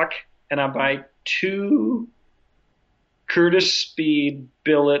diesel truck, and I buy 2 Curtis Speed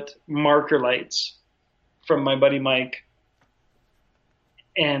billet marker lights from my buddy Mike.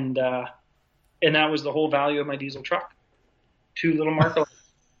 And that was the whole value of my diesel truck. 2 little marker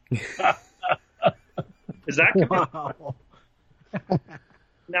lights. Is that good? Wow.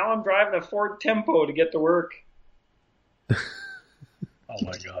 Now I'm driving a Ford Tempo to get to work. Oh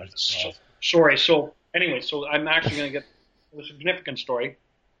my God. Sorry. So anyway, I'm actually going to get a significant story.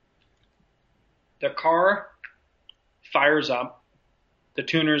 The car fires up. the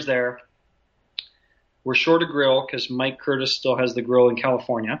tuner's there. We're short a grill because Mike Curtis still has the grill in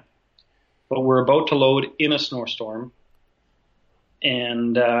California, but we're about to load in a snowstorm,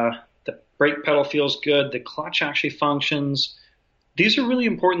 and the brake pedal feels good. The clutch actually functions. These are really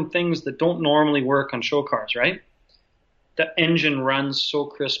important things that don't normally work on show cars, right? The engine runs so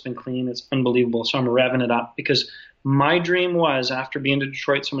crisp and clean. It's unbelievable. So I'm revving it up because my dream was, after being to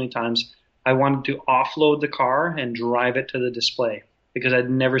Detroit so many times, I wanted to offload the car and drive it to the display because I'd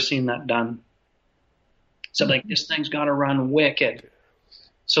never seen that done. So like, this thing's got to run wicked.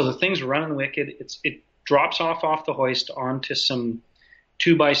 So the thing's running wicked. It drops off the hoist onto some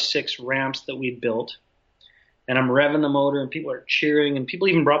 2x6 ramps that we'd built. And I'm revving the motor, and people are cheering, and people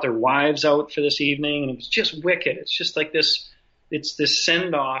even brought their wives out for this evening, and it was just wicked. It's just like this, it's this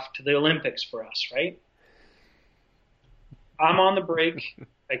send-off to the Olympics for us, right? I'm on the brake.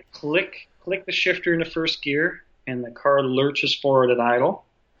 I click the shifter into first gear, and the car lurches forward at idle.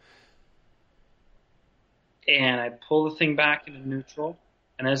 And I pull the thing back into neutral,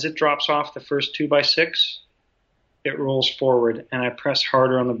 and as it drops off the first 2x6, it rolls forward, and I press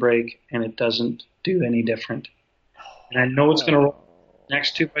harder on the brake, and it doesn't do any different. And I know it's going to roll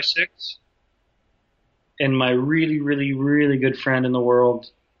next 2x6. And my really, really, really good friend in the world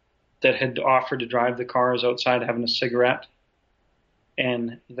that had offered to drive the car is outside having a cigarette.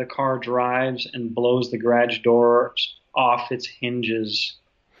 And the car drives and blows the garage doors off its hinges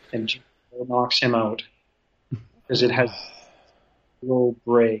and knocks him out because it has low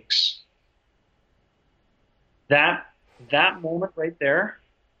brakes. That moment right there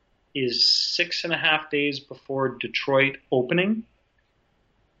is 6.5 days before Detroit opening,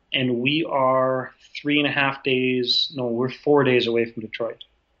 and we are 3.5 days. No, we're 4 days away from Detroit.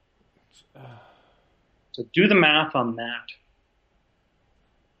 So do the math on that.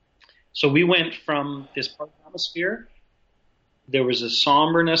 So we went from this party atmosphere. There was a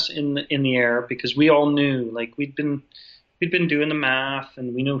somberness in the air because we all knew, like we'd been doing the math,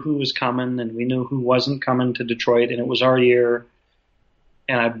 and we knew who was coming, and we knew who wasn't coming to Detroit, and it was our year.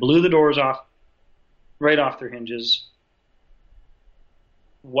 And I blew the doors right off their hinges,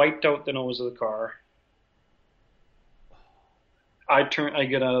 wiped out the nose of the car. I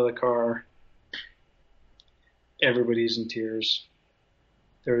get out of the car. Everybody's in tears.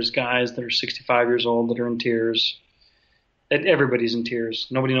 There's guys that are 65 years old that are in tears. Everybody's in tears.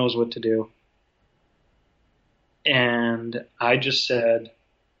 Nobody knows what to do. And I just said,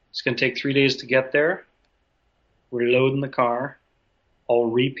 it's going to take 3 days to get there. We're loading the car. I'll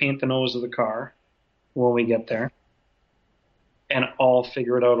repaint the nose of the car when we get there. And I'll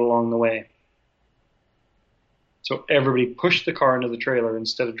figure it out along the way. So everybody pushed the car into the trailer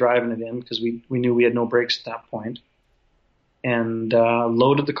instead of driving it in because we knew we had no brakes at that point. And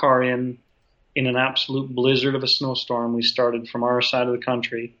loaded the car in an absolute blizzard of a snowstorm. We started from our side of the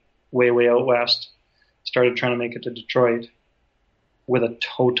country, way out west. Started trying to make it to Detroit with a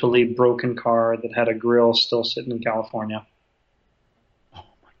totally broken car that had a grill still sitting in California. Oh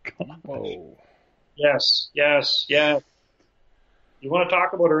my God. Whoa. Yes. You want to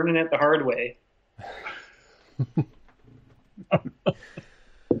talk about earning it the hard way?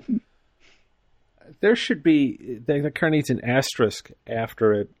 There should be, the car needs an asterisk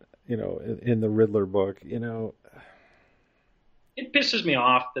after it, in the Riddler book, It pisses me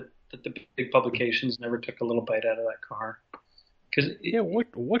off that the big publications never took a little bite out of that car.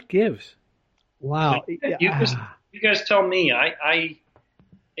 What gives? Wow. You guys tell me. I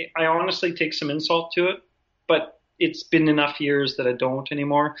honestly take some insult to it, but it's been enough years that I don't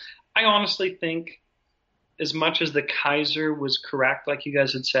anymore. I honestly think as much as the Kaiser was correct, like you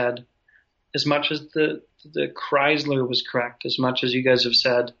guys had said, as much as the Chrysler was correct, as much as you guys have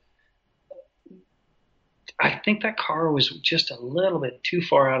said, I think that car was just a little bit too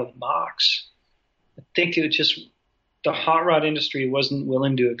far out of the box. I think it was just the hot rod industry wasn't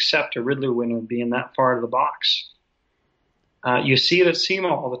willing to accept a Riddler winner being that far out of the box. You see it at SEMA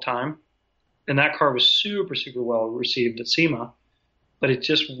all the time, and that car was super, super well received at SEMA, but it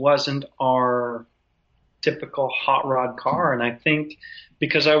just wasn't our typical hot rod car. And I think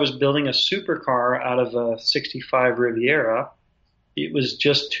because I was building a supercar out of a 65 Riviera, it was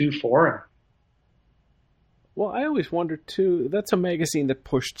just too foreign. Well, I always wondered, too, that's a magazine that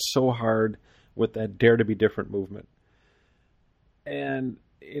pushed so hard with that Dare to be Different movement. And,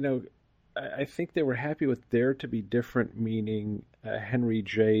 I think they were happy with Dare to be Different, meaning Henry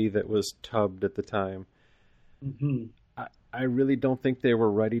J. that was tubbed at the time. Mm-hmm. I really don't think they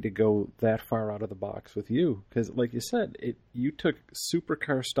were ready to go that far out of the box with you. Because, like you said, you took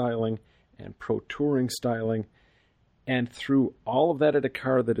supercar styling and pro touring styling and threw all of that at a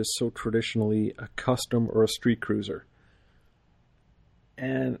car that is so traditionally a custom or a street cruiser.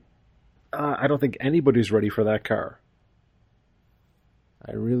 And I don't think anybody's ready for that car.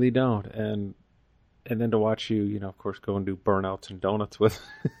 I really don't. And then to watch you, of course, go and do burnouts and donuts with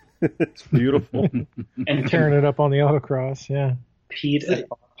it's beautiful. And Tearing it up on the autocross, yeah. Pete at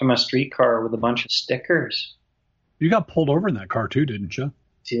my streetcar with a bunch of stickers. You got pulled over in that car too, didn't you?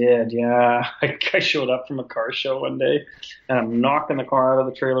 Did, yeah. I showed up from a car show one day, and I'm knocking the car out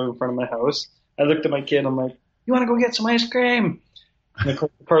of the trailer in front of my house. I looked at my kid, I'm like, you want to go get some ice cream? And the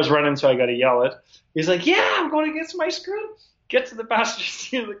car's running, so I got to yell it. He's like, yeah, I'm going to get some ice cream. Get to the passenger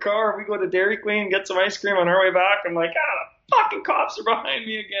seat of the car. We go to Dairy Queen, get some ice cream on our way back. I'm like, the fucking cops are behind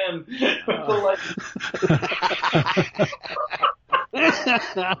me again.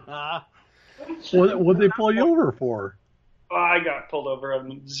 What'd they pull you over for? I got pulled over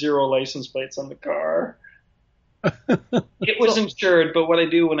on 0 license plates on the car. It was insured, but what I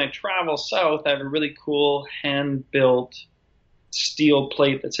do when I travel south, I have a really cool hand-built steel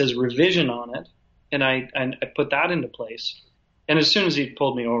plate that says revision on it, and I put that into place. And as soon as he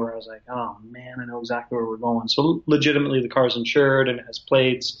pulled me over, I was like, oh, man, I know exactly where we're going. So legitimately, the car's insured, and it has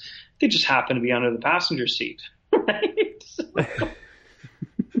plates. They just happen to be under the passenger seat, right?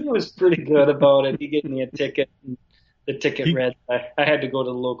 He was pretty good about it. He gave me a ticket. And the ticket read, I had to go to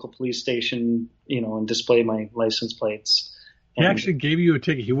the local police station, and display my license plates. He actually gave you a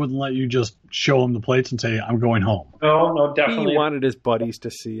ticket. He wouldn't let you just show him the plates and say, I'm going home. No, definitely. He wanted his buddies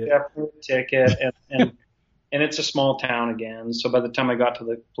to see it. Definitely a ticket. And it's a small town again. So by the time I got to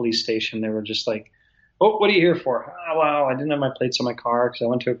the police station, they were just like, oh, what are you here for? Oh, wow, I didn't have my plates on my car because I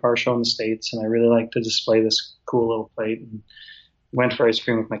went to a car show in the States, and I really like to display this cool little plate. And went for ice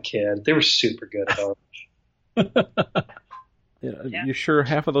cream with my kid. They were super good about it. Yeah. You sure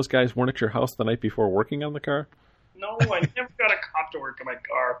half of those guys weren't at your house the night before working on the car? No, I never got a cop to work on my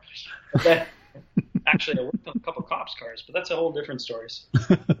car. Actually, I worked on a couple cops' cars, but that's a whole different story.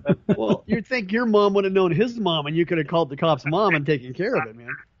 Well, you'd think your mom would have known his mom, and you could have called the cop's mom and taken care of it,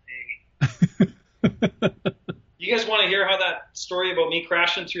 man. You guys want to hear how that story about me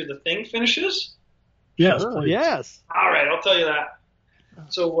crashing through the thing finishes? Yes, Sure, please. yes. All right, I'll tell you that.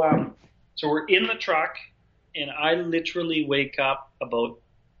 So we're in the truck, and I literally wake up about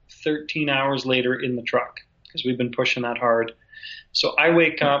 13 hours later in the truck because we've been pushing that hard. So I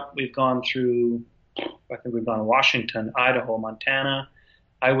wake up, we've gone through, I think we've gone to Washington, Idaho, Montana.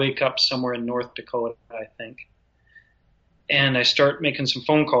 I wake up somewhere in North Dakota, I think. And I start making some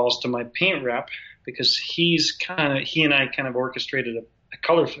phone calls to my paint rep because he and I kind of orchestrated a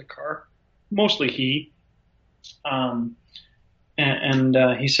color for the car, mostly he. And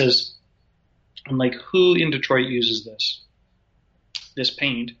he says, I'm like, who in Detroit uses this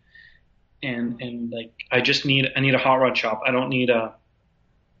paint? And like, I need a hot rod shop. I don't need a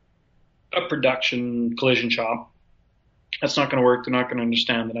production collision shop. That's not going to work. They're not going to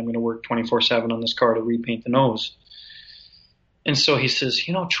understand that I'm going to work 24/7 on this car to repaint the nose. And so he says,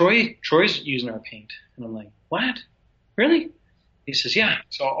 Troy's using our paint. And I'm like, what? Really? He says, yeah.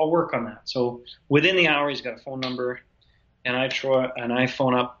 So I'll work on that. So within the hour, he's got a phone number, and I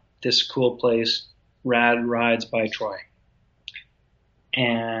phone up this cool place, Rad Rides by Troy.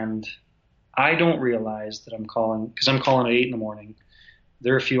 And I don't realize that I'm calling, because I'm calling at 8 in the morning.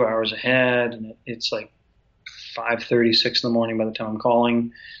 They're a few hours ahead, and it's like 5:30, 6 in the morning by the time I'm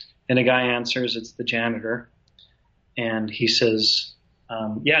calling. And a guy answers, it's the janitor. And he says,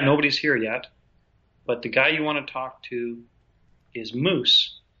 yeah, nobody's here yet, but the guy you want to talk to is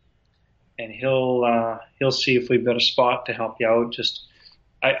Moose. And he'll see if we've got a spot to help you out.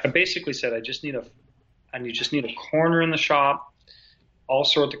 I basically said, I just need a corner in the shop. I'll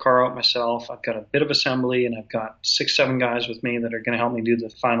sort the car out myself. I've got a bit of assembly, and I've got 6-7 guys with me that are going to help me do the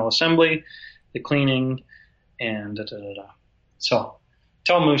final assembly, the cleaning, and da-da-da-da. So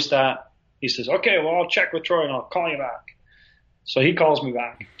tell Moose that. He says, okay, well, I'll check with Troy and I'll call you back. So he calls me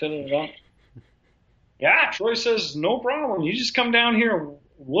back. Da-da-da-da. Yeah, Troy says, no problem. You just come down here.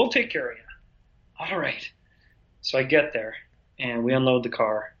 We'll take care of you. All right. So I get there, and we unload the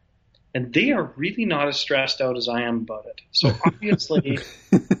car. And they are really not as stressed out as I am about it. So obviously,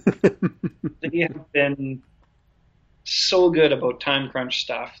 they have been so good about time crunch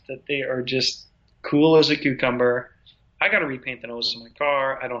stuff that they are just cool as a cucumber. I got to repaint the nose of my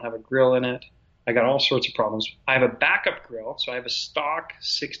car. I don't have a grill in it. I got all sorts of problems. I have a backup grill. So I have a stock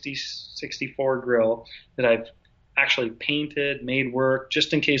 64 grill that I've actually painted, made work,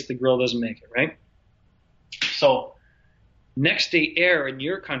 just in case the grill doesn't make it, right? So next day air in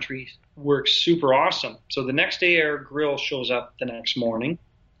your country works super awesome. So the next day air grill shows up the next morning,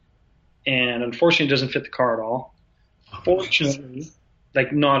 and unfortunately it doesn't fit the car at all. Fortunately,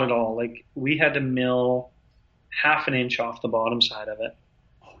 like not at all. Like we had to mill half an inch off the bottom side of it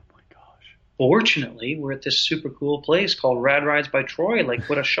fortunately, we're at this super cool place called Rad Rides by Troy, like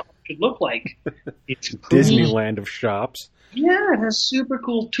what a shop should look like. It's cool. Disneyland of shops. Yeah, it has super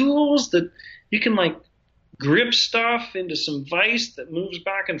cool tools that you can like grip stuff into some vise that moves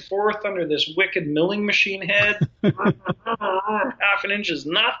back and forth under this wicked milling machine head. Half an inch is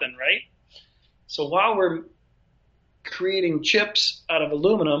nothing, right? So while we're creating chips out of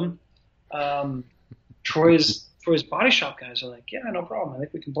aluminum, Troy's body shop guys are like, yeah, no problem. I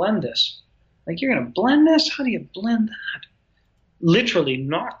think we can blend this. Like, you're going to blend this? How do you blend that? Literally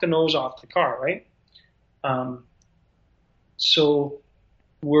knock the nose off the car, right? So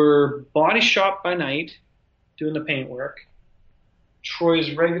we're body shop by night, doing the paint work.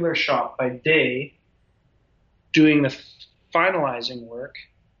 Troy's regular shop by day, doing the finalizing work.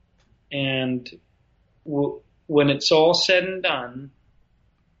 And when it's all said and done,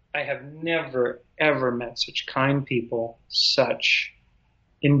 I have never, ever met such kind people, such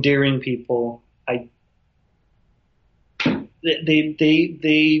endearing people.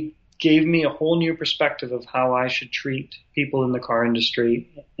 They gave me a whole new perspective of how I should treat people in the car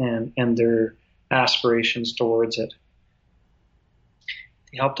industry and their aspirations towards it.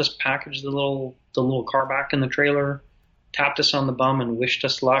 They helped us package the little car back in the trailer, tapped us on the bum and wished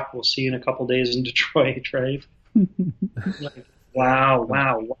us luck. We'll see you in a couple days in Detroit, right? Like,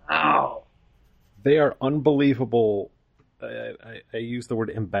 wow. They are unbelievable. I use the word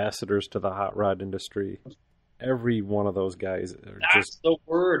ambassadors to the hot rod industry. Every one of those guys are That's the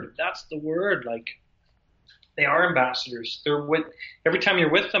word. Like, they are ambassadors. Every time you're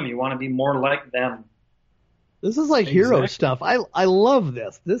with them, you want to be more like them. This is like hero stuff. I love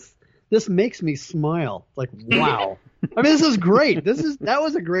this. This makes me smile. Like, wow. I mean, this is great. That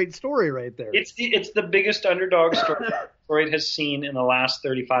was a great story right there. It's the biggest underdog story Detroit has seen in the last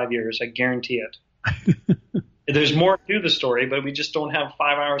 35 years. I guarantee it. There's more to the story, but we just don't have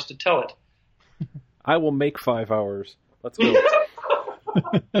 5 hours to tell it. I will make 5 hours. Let's go.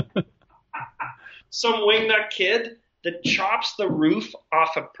 Some wingnut kid that chops the roof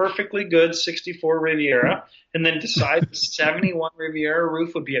off a perfectly good 64 Riviera and then decides the 71 Riviera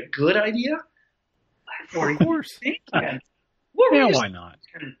roof would be a good idea? Of course. Why not?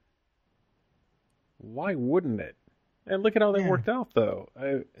 Why wouldn't it? And look at how they worked out, though.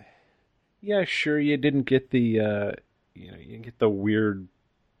 Yeah, sure, you didn't get the you didn't get the weird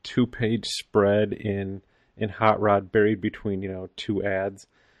 2-page spread in Hot Rod buried between two ads.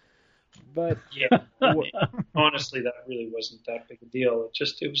 But yeah, honestly, that really wasn't that big a deal.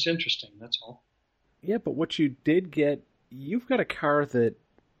 It was interesting. That's all. Yeah, but what you did get, you've got a car that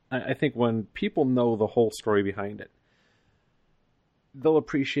I think when people know the whole story behind it, they'll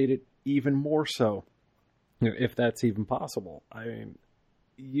appreciate it even more so, if that's even possible. I mean,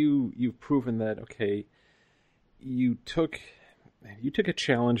 you've proven that, okay, you took a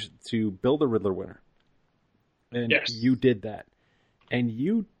challenge to build a Riddler winner, and yes, you did that, and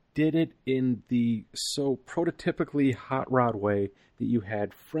you did it in the so prototypically hot rod way that you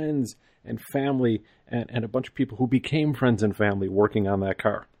had friends and family and a bunch of people who became friends and family working on that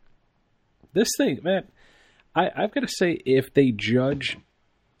car. This thing, man, I've got to say, if they judge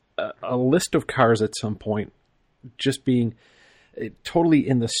a list of cars at some point just being totally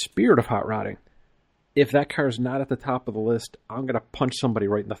in the spirit of hot rodding, if that car is not at the top of the list, I'm going to punch somebody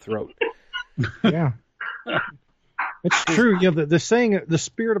right in the throat. Yeah. It's true. Yeah, the saying, the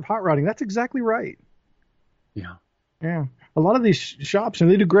spirit of hot rodding, that's exactly right. Yeah. Yeah. A lot of these shops,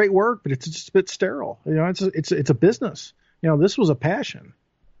 and they do great work, but it's just a bit sterile. It's a business. This was a passion.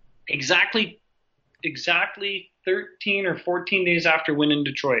 Exactly 13 or 14 days after winning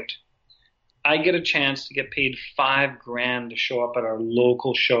Detroit, I get a chance to get paid $5,000 to show up at our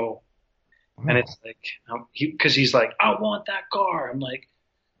local show. Wow. And it's like, because he's like, I want that car. I'm like,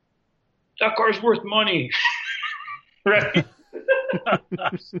 that car's worth money. Right?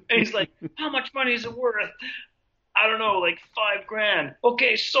 And he's like, how much money is it worth? I don't know, like $5,000.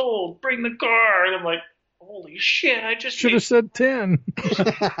 Okay, sold. Bring the car. And I'm like, holy shit! I just should have said 10.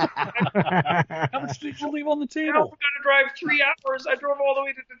 How much did you leave on the table? We're gonna drive 3 hours. I drove all the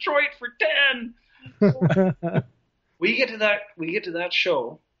way to Detroit for 10. We get to that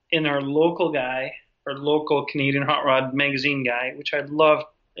show, and our local Canadian Hot Rod magazine guy, which I love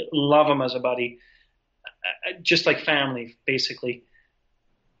him as a buddy, just like family, basically.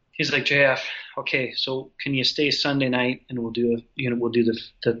 He's like, JF, okay, so can you stay Sunday night and we'll do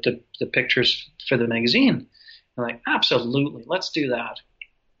the pictures for the magazine? I'm like, absolutely, let's do that.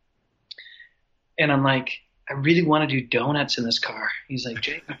 And I'm like, I really want to do donuts in this car. He's like,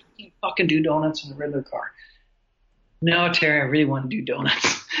 Jay, you can't fucking do donuts in the Riddler car. No, Terry, I really want to do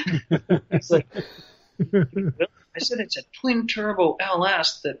donuts. He's like, I said, it's a twin turbo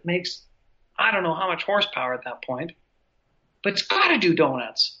LS that makes I don't know how much horsepower at that point, but it's got to do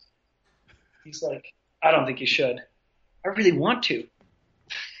donuts. He's like, I don't think you should. I really want to.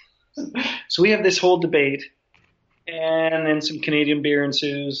 So we have this whole debate, and then some Canadian beer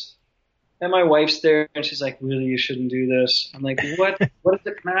ensues. And my wife's there, and she's like, really, you shouldn't do this. I'm like, what does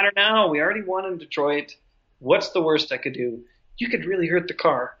it matter now? We already won in Detroit. What's the worst I could do? You could really hurt the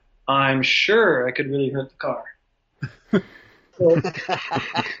car. I'm sure I could really hurt the car. So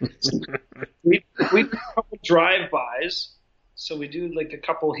we do a couple drive-bys. So we do like a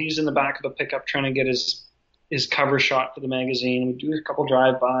couple, he's in the back of the pickup trying to get his cover shot for the magazine. We do a couple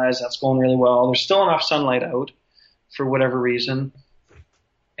drive-bys. That's going really well. There's still enough sunlight out for whatever reason.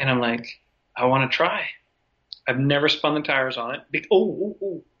 And I'm like, I want to try. I've never spun the tires on it.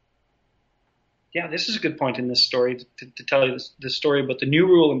 Oh. Yeah, this is a good point in this story to tell you this story about the new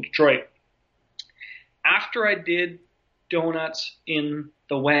rule in Detroit. After I did donuts in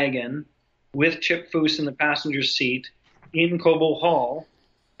the wagon with Chip Foose in the passenger seat in Cobo Hall,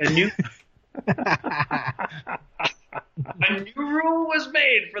 a new rule was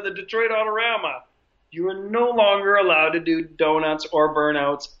made for the Detroit Autorama. You are no longer allowed to do donuts or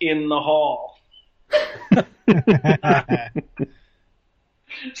burnouts in the hall.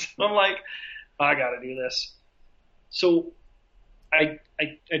 So I'm like, I got to do this. So I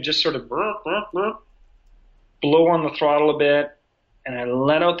just sort of blow on the throttle a bit, and I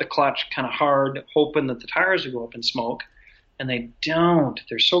let out the clutch kind of hard, hoping that the tires would go up in smoke. And they don't.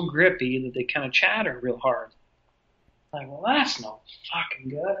 They're so grippy that they kind of chatter real hard. Like, well, that's no fucking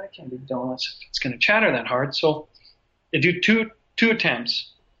good. I can't do donuts if it's going to chatter that hard. So I do two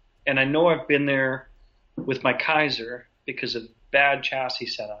attempts, and I know I've been there with my Kaiser because of bad chassis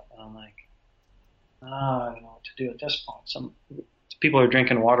setup. And I'm like, I don't know what to do at this point. Some people are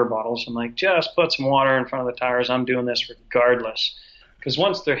drinking water bottles. I'm like, just put some water in front of the tires. I'm doing this regardless. Because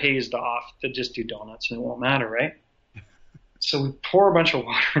once they're hazed off, they just do donuts and it won't matter, right? So we pour a bunch of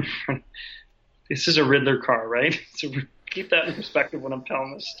water in front. This is a Riddler car, right? So keep that in perspective when I'm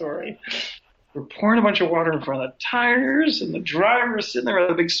telling this story. We're pouring a bunch of water in front of the tires, and the driver is sitting there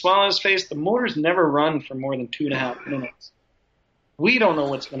with a big smile on his face. The motors never run for more than 2.5 minutes. We don't know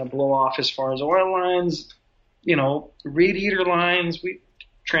what's going to blow off as far as oil lines, radiator lines,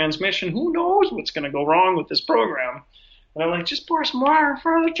 transmission. Who knows what's going to go wrong with this program? And I'm like, just pour some water in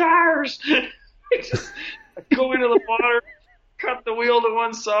front of the tires. I go into the water, cut the wheel to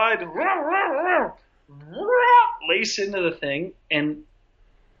one side, lace into the thing, and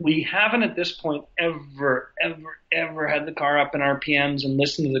we haven't at this point ever had the car up in RPMs and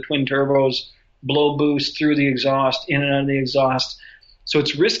listened to the twin turbos blow boost through the exhaust, in and out of the exhaust. So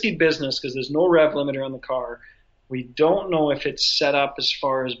it's risky business because there's no rev limiter on the car. We don't know if it's set up as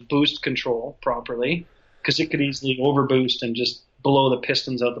far as boost control properly because it could easily overboost and just blow the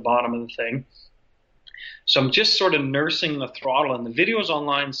pistons out the bottom of the thing. So I'm just sort of nursing the throttle, and the video's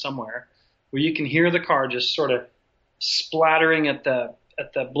online somewhere where you can hear the car just sort of splattering at the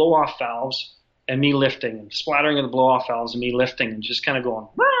blow-off valves and me lifting, and splattering at the blow-off valves and me lifting, and just kind of going,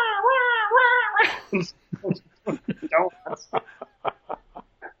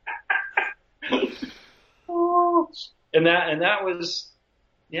 and that was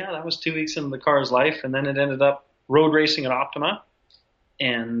 2 weeks into the car's life, and then it ended up road racing at Optima,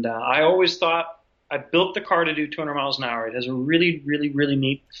 and I always thought I built the car to do 200 miles an hour. It has a really, really, really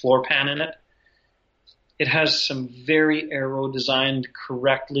neat floor pan in it. It has some very aero-designed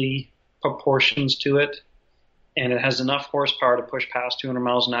correctly proportions to it, and it has enough horsepower to push past 200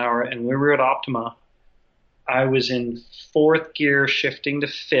 miles an hour. And we were at Optima. I was in fourth gear shifting to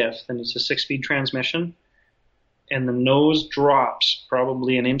fifth, and it's a 6-speed transmission. And the nose drops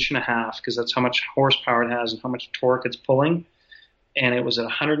probably 1.5 inches because that's how much horsepower it has and how much torque it's pulling. And it was at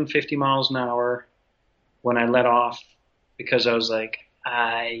 150 miles an hour when I let off because I was like,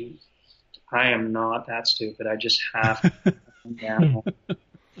 I am not that stupid. I just have to calm down.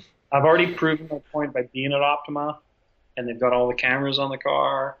 I've already proven my point by being at Optima, and they've got all the cameras on the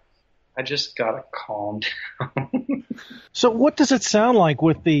car. I just got to calm down. So what does it sound like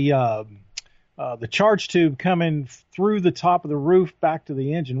with the charge tube coming through the top of the roof back to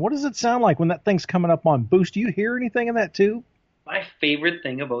the engine? What does it sound like when that thing's coming up on boost? Do you hear anything in that tube? My favorite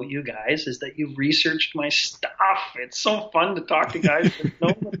thing about you guys is that you've researched my stuff. It's so fun to talk to guys that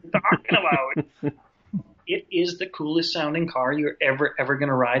know what they're talking about. It is the coolest sounding car you're ever going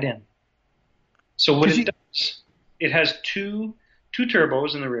to ride in. So what it does, it has two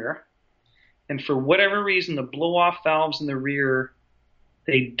turbos in the rear, and for whatever reason, the blow-off valves in the rear,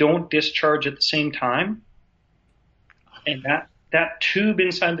 they don't discharge at the same time, and that tube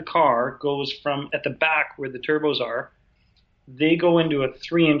inside the car goes from at the back where the turbos are. They go into a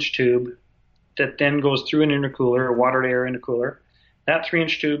 3-inch tube that then goes through an intercooler, a water to air intercooler. That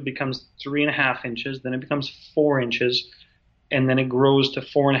 3-inch tube becomes 3.5 inches, then it becomes 4 inches, and then it grows to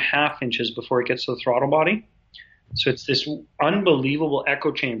 4.5 inches before it gets to the throttle body. So it's this unbelievable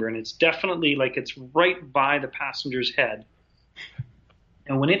echo chamber, and it's definitely like it's right by the passenger's head.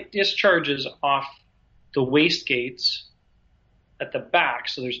 And when it discharges off the wastegates at the back,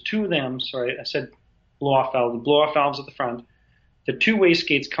 so there's two of them, sorry, I said blow-off valve, the blow-off valves at the front, the two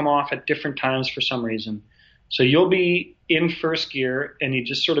wastegates come off at different times for some reason. So you'll be in first gear, and you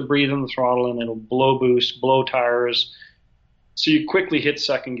just sort of breathe on the throttle, and it'll blow boost, blow tires. So you quickly hit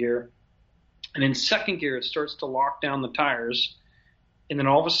second gear. And in second gear, it starts to lock down the tires. And then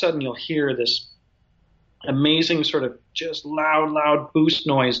all of a sudden, you'll hear this amazing sort of just loud boost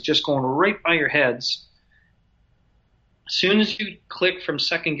noise just going right by your heads. As soon as you click from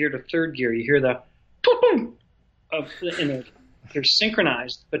second gear to third gear, you hear the boom of, and they're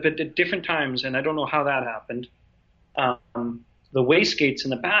synchronized, but at different times, and I don't know how that happened. The wastegates in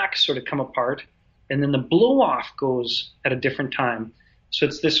the back sort of come apart, and then the blow-off goes at a different time. So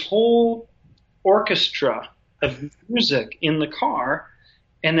it's this whole orchestra of music in the car,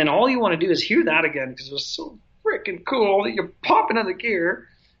 and then all you want to do is hear that again because it was so freaking cool that you pop another gear,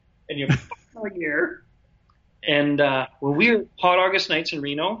 and you pop another gear. And when we were Hot August Nights in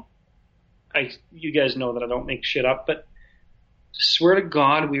Reno, you guys know that I don't make shit up, but swear to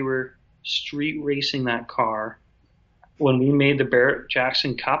God, we were street racing that car when we made the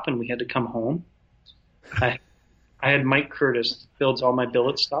Barrett-Jackson Cup and we had to come home. I had Mike Curtis, builds all my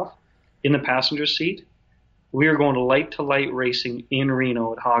billet stuff, in the passenger seat. We were going to light racing in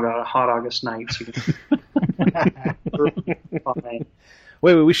Reno at Hot August Nights.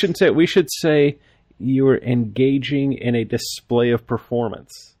 Wait, we shouldn't say it. We should say you were engaging in a display of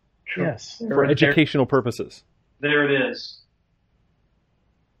performance. Yes. For educational purposes. There it is.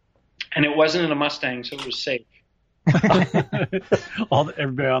 And it wasn't in a Mustang, so it was safe.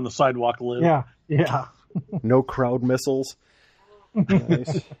 Everybody on the sidewalk lived. Yeah. No crowd missiles.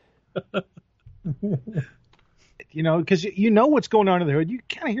 Nice. Because you know what's going on in the hood. You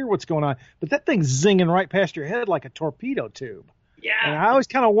kind of hear what's going on, but that thing's zinging right past your head like a torpedo tube. Yeah. And I always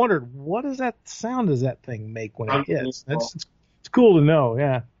kind of wondered, what does that sound does that thing make when it hits? It's cool to know,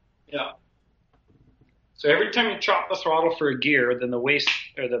 yeah. Yeah. So every time you chop the throttle for a gear, then the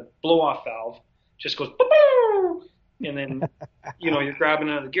the blow-off valve just goes boo-boo! And then you're grabbing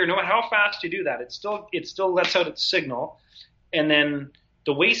another gear. No matter how fast you do that, it still lets out its signal. And then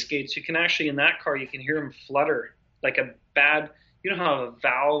the wastegates, you can actually in that car you can hear them flutter like a bad. You know how a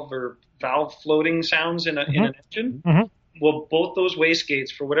valve floating sounds in an engine. Mm-hmm. Well, both those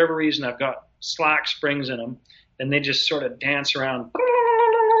wastegates, for whatever reason, I've got slack springs in them, and they just sort of dance around.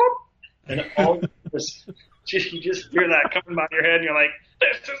 And all this, you just hear that coming by your head, and you're like,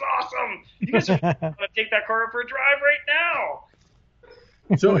 "This is awesome! You guys are going to take that car for a drive right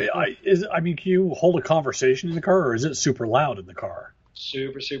now." So, can you hold a conversation in the car, or is it super loud in the car?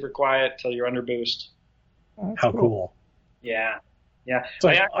 Super, super quiet till you're under boost. How cool! Yeah.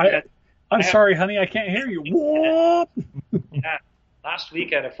 So I'm sorry, honey, I can't hear you. What? Yeah. Last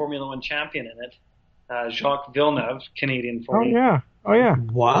week I had a Formula One champion in it, Jacques Villeneuve, Canadian Oh yeah.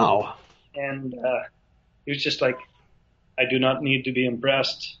 Wow. And he was just like, I do not need to be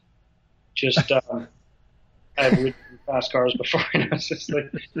impressed. Just, I've ridden fast cars before, and I was just like,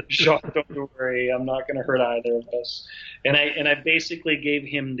 Jacques, don't worry, I'm not going to hurt either of us. And I basically gave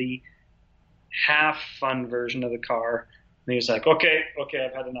him the half fun version of the car. And he was like, okay,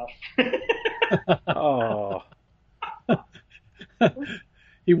 I've had enough. Oh.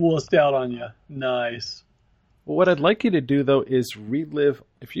 He wussed out on you. Nice. Well, what I'd like you to do, though, is relive,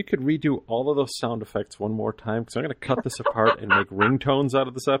 if you could redo all of those sound effects one more time, because I'm going to cut this apart and make ringtones out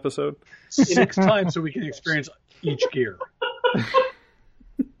of this episode. 6 times so we can experience each gear.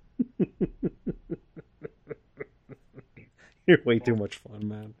 You're way too much fun,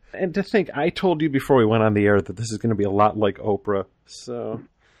 man. And to think, I told you before we went on the air that this is going to be a lot like Oprah, so...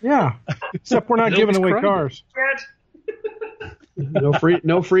 Yeah, except we're not giving away cars. No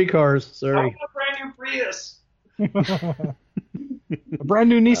free cars, sorry. I want a brand new Prius. A brand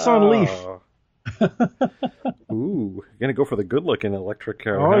new Nissan Leaf. Ooh, you're going to go for the good-looking electric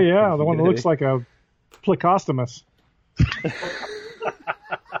car. Oh, huh? yeah, the one that looks like a Plecostomus.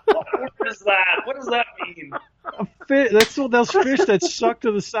 What is that? What does that mean? That's those fish that suck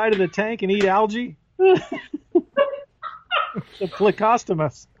to the side of the tank and eat algae. The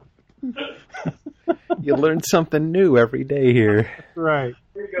Plecostomus. You learn something new every day here. Right.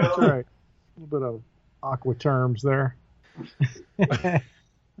 Here you go. That's right. A little bit of aqua terms there.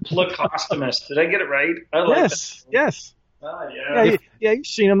 Plecostomus. Did I get it right? I like Yes. Yeah. You've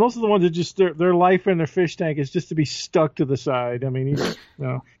seen them. Those are the ones that just their life in their fish tank is just to be stuck to the side. I mean,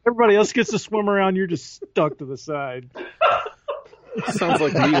 everybody else gets to swim around. You're just stuck to the side. Sounds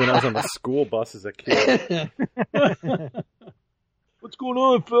like me when I was on the school bus as a kid. What's going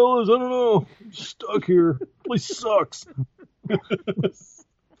on, fellas? I don't know. I'm stuck here. Place sucks.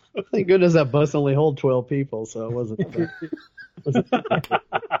 Thank goodness that bus only hold 12 people, so it wasn't.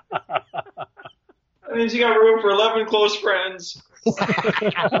 That means you got room for 11 close friends.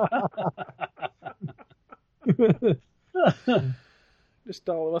 Just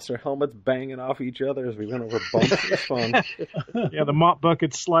all of us, our helmets banging off each other as we went over bumps. It was fun. Yeah, the mop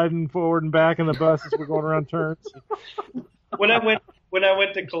bucket sliding forward and back in the bus as we're going around turns. When I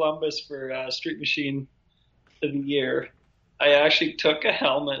went to Columbus for Street Machine of the Year, I actually took a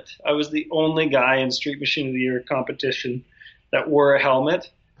helmet. I was the only guy in Street Machine of the Year competition that wore a helmet,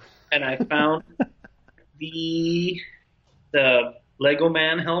 and I found the Lego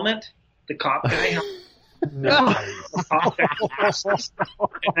Man helmet, the cop guy helmet. Nice.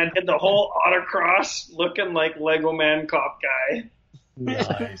 And I did the whole autocross looking like Lego Man cop guy.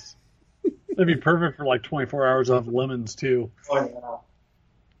 Nice. That'd be perfect for like 24 hours of lemons too. Oh, yeah.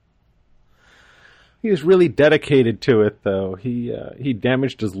 He was really dedicated to it, though. He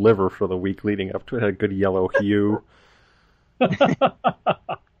damaged his liver for the week leading up to it. Had a good yellow hue.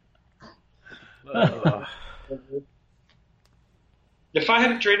 If I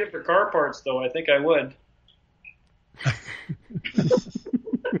had traded for car parts, though, I think I would.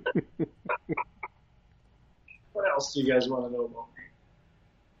 What else do you guys want to know about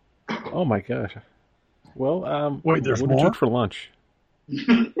me? Oh my gosh. Well, Wait, there's what did you more? eat for lunch? What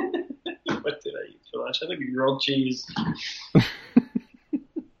did I eat for lunch? I think grilled cheese.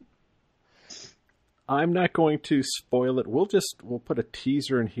 I'm not going to spoil it. We'll put a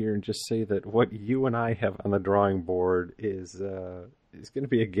teaser in here and just say that what you and I have on the drawing board is going to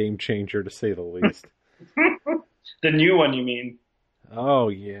be a game changer, to say the least. The new one, you mean? Oh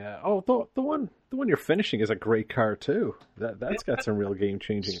yeah. Oh, the one you're finishing is a great car too. That's got some real game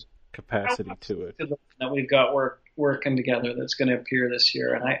changing capacity to it. That we've got working together that's going to appear this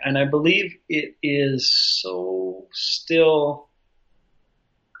year, and I believe it is so still.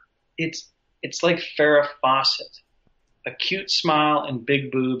 It's like Farrah Fawcett. A cute smile and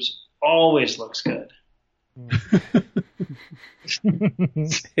big boobs always looks good.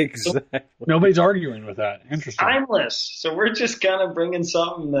 Exactly. Nobody's arguing with that. Interesting. Timeless. So we're just kind of bringing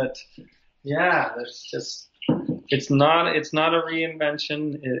something that, that's just. It's not a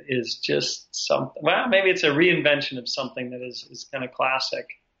reinvention. It is just something. Well, maybe it's a reinvention of something that is kind of classic,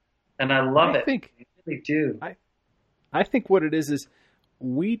 and I love it. I really do. I think what it is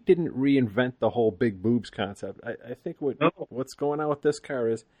we didn't reinvent the whole big boobs concept. I think what's going on with this car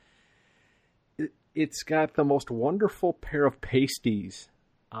is it's got the most wonderful pair of pasties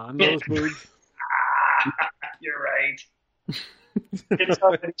on those boobs. You're right. It's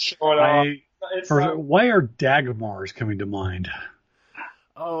something showing off. Why are Dagmars coming to mind?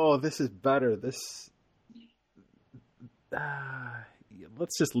 Oh, this is better. Let's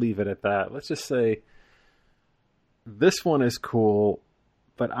just leave it at that. Let's just say this one is cool,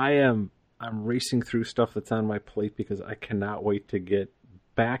 but I'm racing through stuff that's on my plate because I cannot wait to get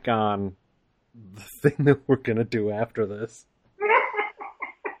back on the thing that we're gonna do after this.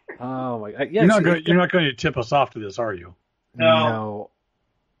 Oh my! Yeah, you're not going to tip us off to this, are you? No.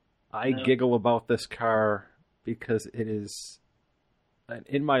 I giggle about this car because it is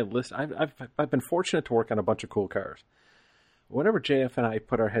in my list. I've been fortunate to work on a bunch of cool cars. Whenever JF and I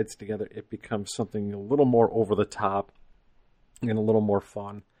put our heads together, it becomes something a little more over the top and a little more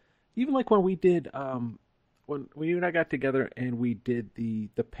fun. Even like when we did, when you and I got together and we did the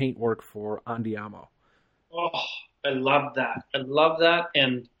paint work for Andiamo. Oh, I love that.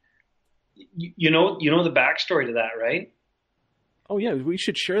 And you know the backstory to that, right? Oh yeah, we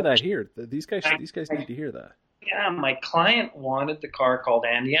should share that here. These guys need to hear that. Yeah, my client wanted the car called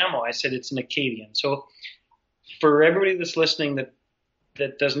Andiamo. I said it's an Acadian. So for everybody that's listening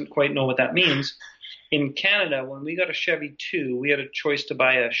that doesn't quite know what that means, in Canada, when we got a Chevy 2, we had a choice to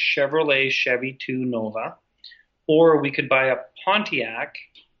buy a Chevrolet Chevy 2 Nova, or we could buy a Pontiac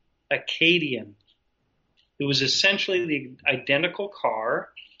Acadian. It was essentially the identical car.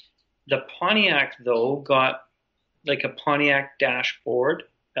 The Pontiac, though, got like a Pontiac dashboard,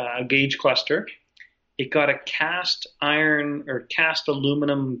 a gauge cluster. It got a cast iron or cast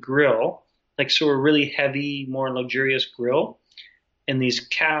aluminum grille, so a really heavy, more luxurious grille, and these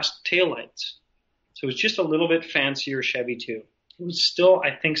cast taillights. So it was just a little bit fancier Chevy 2. It was still,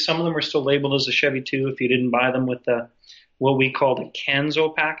 I think some of them were still labeled as a Chevy 2 if you didn't buy them with what we called a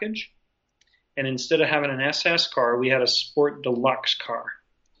Canzo package. And instead of having an SS car, we had a Sport Deluxe car.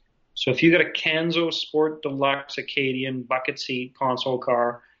 So if you got a Canzo Sport Deluxe Acadian bucket seat console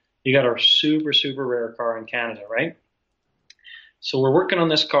car, you got a super, super rare car in Canada, right? So we're working on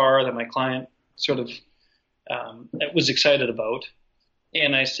this car that my client sort of was excited about.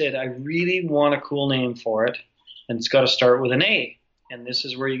 And I said, I really want a cool name for it. And it's got to start with an A. And this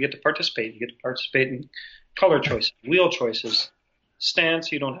is where you get to participate. You get to participate in color choices, wheel choices,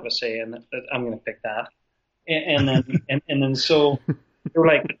 stance. You don't have a say in it. I'm going to pick that. And then so they were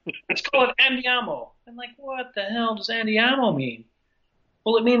like, let's call it Andiamo. I'm like, what the hell does Andiamo mean?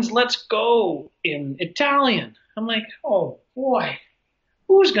 Well, it means let's go in Italian. I'm like, oh boy,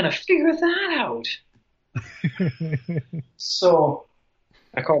 who's going to figure that out? So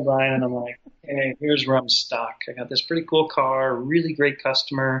I called Brian and I'm like, hey, here's where I'm stuck. I got this pretty cool car, really great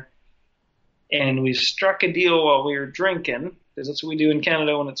customer, and we struck a deal while we were drinking, because that's what we do in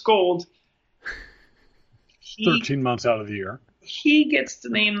Canada when it's cold. 13 months out of the year. He gets to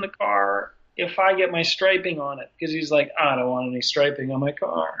name the car if I get my striping on it, because he's like, I don't want any striping on my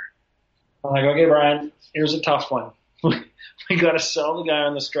car. I'm like, okay, Brian, here's a tough one. We got to sell the guy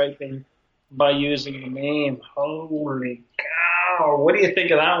on the striping by using the name. Holy cow. What do you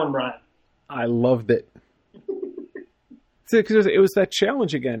think of that one, Brian? I loved it. See, 'cause it was that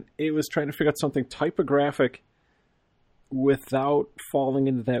challenge again. It was trying to figure out something typographic without falling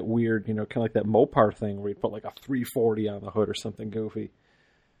into that weird, kind of like that Mopar thing where you put like a 340 on the hood or something goofy.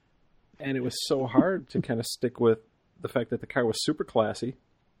 And it was so hard to kind of stick with the fact that the car was super classy.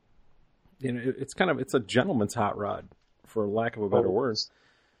 It's a gentleman's hot rod, for lack of a better word.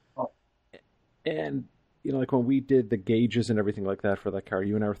 And, like when we did the gauges and everything like that for that car,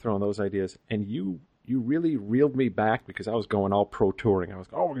 you and I were throwing those ideas, and you really reeled me back because I was going all pro touring. I was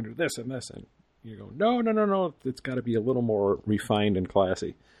going, we're going to do this and this. And you go, no, it's got to be a little more refined and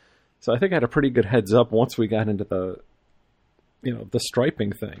classy. So I think I had a pretty good heads up once we got into the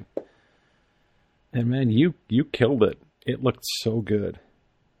striping thing. And man, you killed it. It looked so good.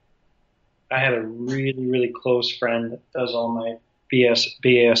 I had a really, really close friend that does all my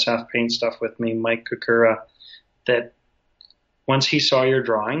BASF paint stuff with me, Mike Kukura, that once he saw your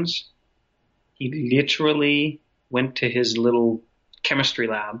drawings, he literally went to his little chemistry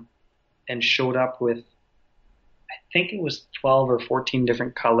lab and showed up with, I think it was 12 or 14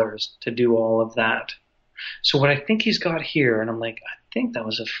 different colors to do all of that. So what I think he's got here, and I'm like, I think that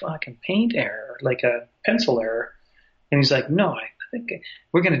was a fucking paint error, like a pencil error. And he's like, no, I think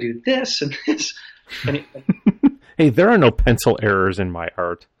we're going to do this and this. And hey, there are no pencil errors in my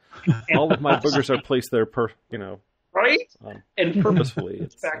art. All of my boogers are placed there right? And purposefully.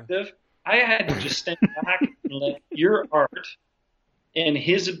 Perspective. I had to just stand back and let your art and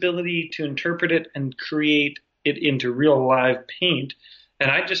his ability to interpret it and create it into real live paint. And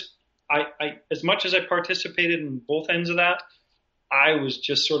I as much as I participated in both ends of that, I was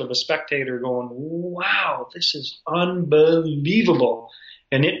just sort of a spectator going, wow, this is unbelievable.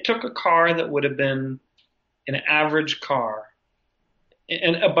 And it took a car that would have been an average car,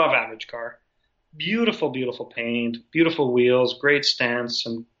 an above average car. Beautiful, beautiful paint, beautiful wheels, great stance,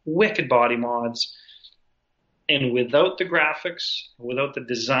 some wicked body mods. And without the graphics, without the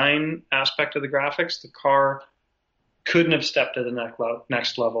design aspect of the graphics, the car couldn't have stepped to the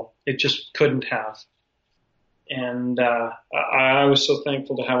next level. It just couldn't have. And I was so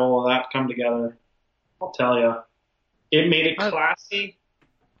thankful to have all of that come together. I'll tell you. It made it classy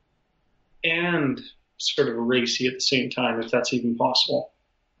and sort of racy at the same time, if that's even possible.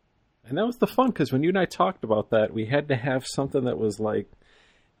 And that was the fun, because when you and I talked about that, we had to have something that was like,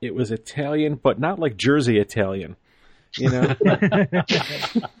 it was Italian, but not like Jersey Italian.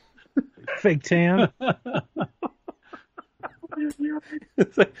 Fake tan.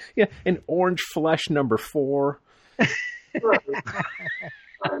 It's like, yeah, an orange flesh number 4.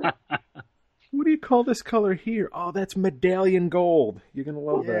 What do you call this color here? Oh, that's medallion gold. You're going to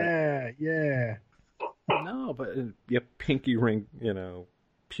love that. Yeah. No, but pinky ring,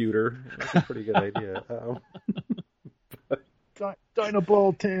 pewter. That's a pretty good idea.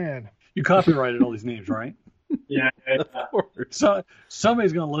 Dynaball tan. You copyrighted all these names, right? Yeah. Of course. So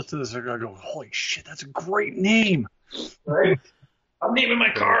somebody's going to listen to this and go, holy shit, that's a great name. Right? I'm naming my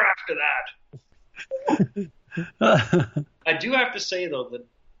car after that. I do have to say, though, that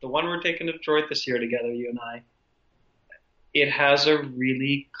the one we're taking to Detroit this year together, you and I, it has a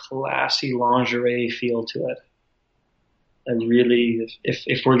really classy lingerie feel to it. And really,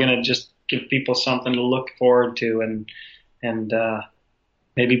 if we're going to just give people something to look forward to and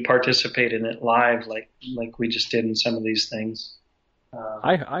maybe participate in it live like we just did in some of these things.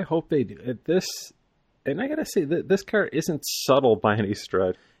 I hope they do. And I gotta say that this car isn't subtle by any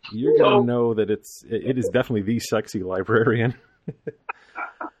stretch. You're gonna know that it is definitely the sexy librarian.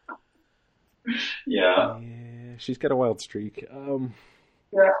 Yeah. Yeah, she's got a wild streak.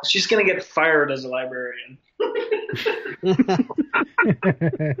 Yeah, she's gonna get fired as a librarian.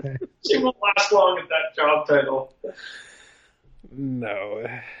 She won't last long at that job title. No.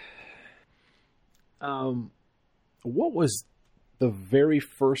 What was the very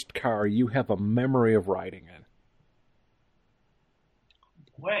first car you have a memory of riding in?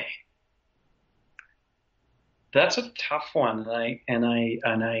 Boy, that's a tough one.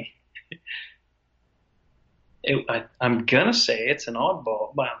 I'm gonna say it's an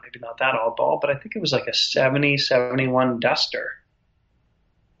oddball. Well, maybe not that oddball, but I think it was like a 71 Duster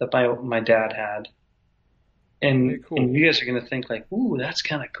that my dad had. And, cool. and you guys are gonna think like, ooh, that's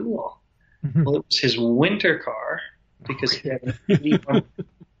kind of cool. Well, it was his winter car because he had an 81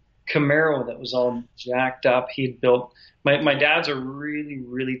 Camaro that was all jacked up. He'd built. My dad's a really,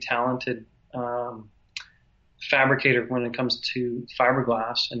 really talented fabricator when it comes to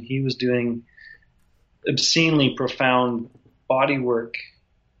fiberglass, and he was doing obscenely profound bodywork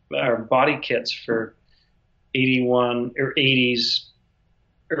or body kits for 81 or 80s,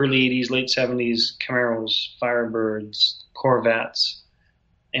 early 80s, late 70s Camaros, Firebirds, Corvettes.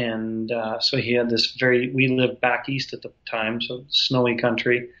 And so he had this we lived back east at the time, so snowy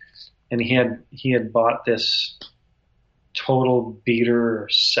country, and he had bought this total beater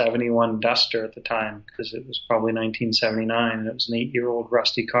 71 Duster at the time because it was probably 1979 and it was an 8-year-old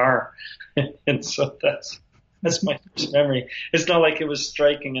rusty car. And so that's my first memory. It's not like it was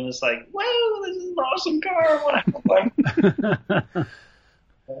striking and it's like, wow, this is an awesome car.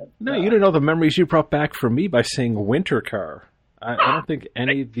 No, you don't know the memories you brought back for me by saying winter car. I don't think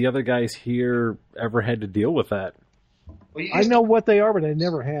any of the other guys here ever had to deal with that. Well, I know what they are, but I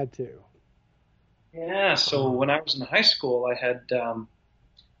never had to. Yeah, so when I was in high school,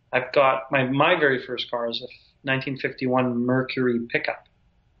 I've got my very first car is a 1951 Mercury pickup.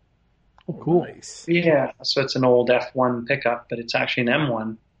 Oh, cool. Nice. Yeah, so it's an old F1 pickup, but it's actually an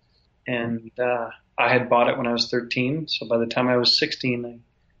M1. And I had bought it when I was 13, so by the time I was 16, I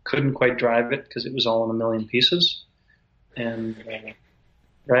couldn't quite drive it because it was all in a million pieces. And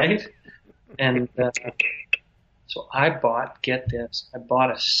right? And so I bought, get this, I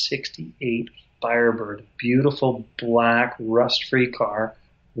bought a 68 Firebird, beautiful black rust-free car,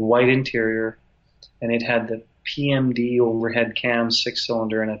 white interior, and it had the PMD overhead cam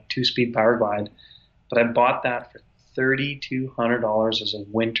 6-cylinder and a 2-speed power glide. But I bought that for $3,200 as a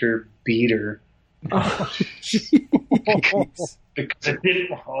winter beater. Oh, Because it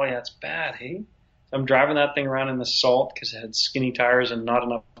didn't. Oh yeah, it's bad, hey. I'm driving that thing around in the salt because it had skinny tires and not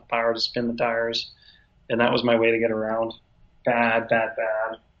enough power to spin the tires, and that was my way to get around. Bad.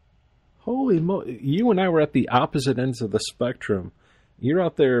 Holy moly! You and I were at the opposite ends of the spectrum. You're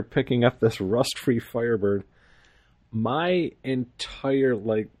out there picking up this rust-free Firebird. My entire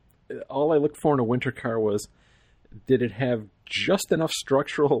all I looked for in a winter car was, did it have just enough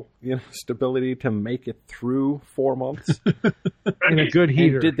structural, stability to make it through 4 months? And a good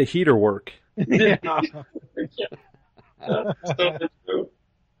heater. And did the heater work? Yeah.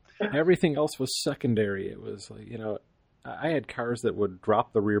 Everything else was secondary. It was like, I had cars that would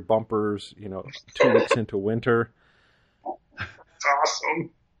drop the rear bumpers, 2 weeks into winter. That's awesome.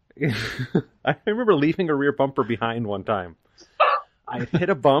 I remember leaving a rear bumper behind one time. I had hit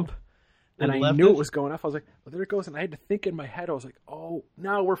a bump, and I knew it was going off. I was like, well, there it goes. And I had to think in my head, I was like, oh,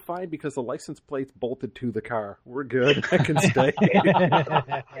 no, we're fine because the license plate's bolted to the car. We're good. I can stay.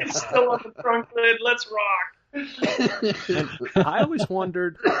 It's still on the trunk lid. Let's rock. And I always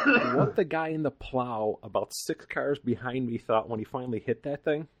wondered what the guy in the plow about 6 cars behind me thought when he finally hit that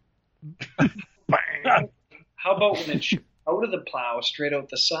thing. Bang. How about when it shoots out of the plow straight out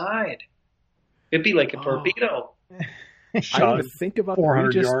the side? It'd be like a torpedo. I didn't even think about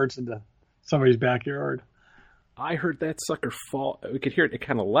 400 yards into somebody's backyard. I heard that sucker fall. We could hear it. It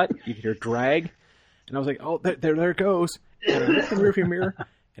kind of you could hear drag. And I was like, oh, there it goes. And I looked in the rearview mirror,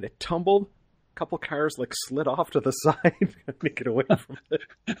 and it tumbled. A couple cars slid off to the side to get away from it.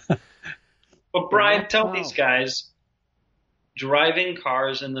 But Brian, tell these guys, driving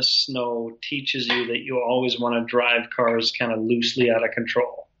cars in the snow teaches you that you always want to drive cars kind of loosely out of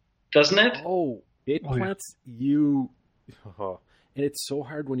control, doesn't it? Oh, it plants you. Oh, and it's so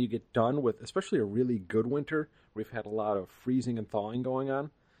hard when you get done with, especially a really good winter. We've had a lot of freezing and thawing going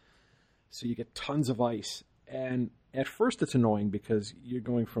on. So you get tons of ice. And at first it's annoying because you're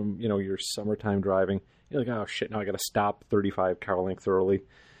going from, your summertime driving. You're like, oh, shit, now I got to stop 35 car lengths early.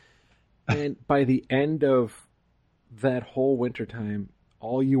 And by the end of that whole winter time,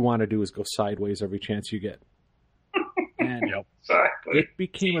 all you want to do is go sideways every chance you get. And Exactly. it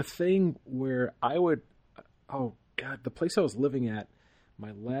became a thing where I would, oh God, the place I was living at,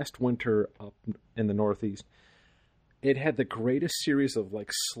 my last winter up in the Northeast, it had the greatest series of like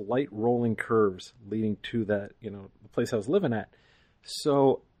slight rolling curves leading to that, the place I was living at.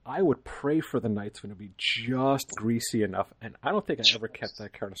 So I would pray for the nights when it'd be just greasy enough. And I don't think I ever kept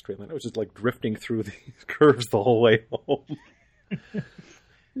that car in a straight line. I was just like drifting through these curves the whole way home. I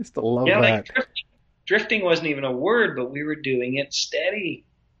used to love that. Like drifting wasn't even a word, but we were doing it steady.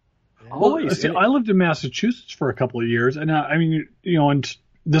 Always. I lived in Massachusetts for a couple of years, and and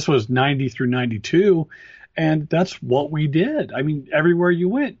this was 90 through 92, and that's what we did. I mean, everywhere you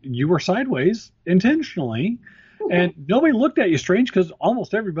went, you were sideways intentionally, and nobody looked at you strange because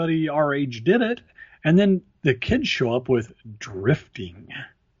almost everybody our age did it. And then the kids show up with drifting.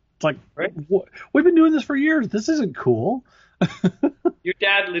 It's like, we've been doing this for years. This isn't cool. Your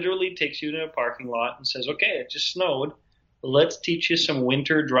dad literally takes you to a parking lot and says, okay, it just snowed. Let's teach you some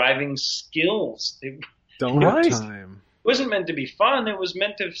winter driving skills. Donut time. It wasn't meant to be fun. It was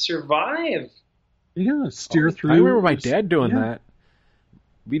meant to survive. Yeah, steer through. I remember my dad doing that.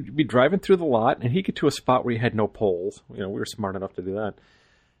 We'd be driving through the lot, and he'd get to a spot where he had no poles. We were smart enough to do that.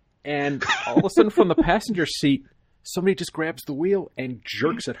 And all of a sudden, from the passenger seat, somebody just grabs the wheel and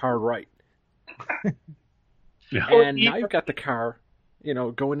jerks it hard right. Yeah. And now you've got the car,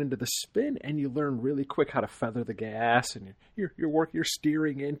 going into the spin, and you learn really quick how to feather the gas, and you're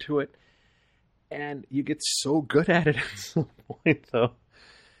steering into it, and you get so good at it at some point, though.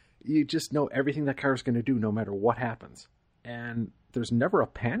 You just know everything that car is going to do, no matter what happens, and there's never a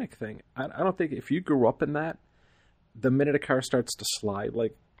panic thing. I don't think if you grew up in that, the minute a car starts to slide,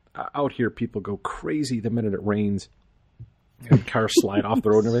 like out here, people go crazy the minute it rains, and cars slide off the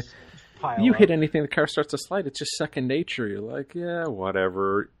road and everything. You hit anything, the car starts to slide. It's just second nature. You're like, yeah,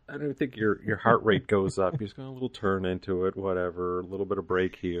 whatever. I don't even think your heart rate goes up. You're just going a little turn into it, whatever. A little bit of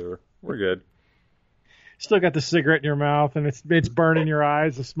brake here. We're good. Still got the cigarette in your mouth, and it's burning your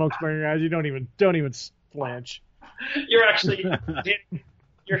eyes. The smoke's burning your eyes. You don't even flinch. You're actually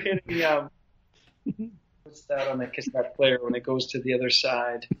hitting what's that on the cassette player when it goes to the other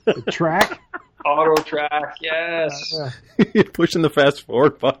side? The track. Auto track, yes. You're pushing the fast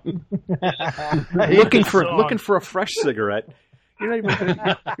forward button. looking for a fresh cigarette. You're not even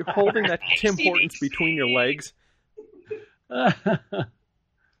you're holding that Tim Hortons between your legs. I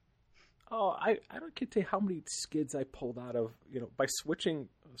don't get to tell you how many skids I pulled out of, by switching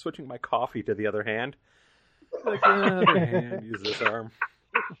my coffee to the other hand. Like, the other hand, use this arm.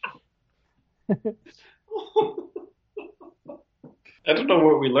 I don't know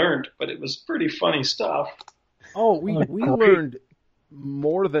what we learned, but it was pretty funny stuff. Oh, we learned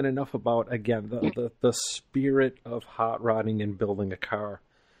more than enough about, again, the spirit of hot rodding and building a car.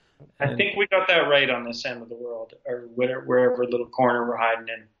 I think we got that right on this end of the world, or wherever little corner we're hiding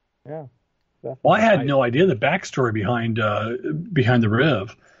in. Yeah. Well, I had no idea the backstory behind the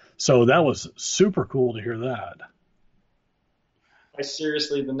Riv, so that was super cool to hear that.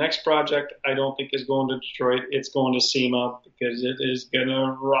 Seriously, the next project I don't think is going to Detroit. It's going to SEMA because it is going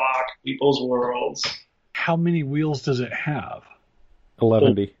to rock people's worlds. How many wheels does it have?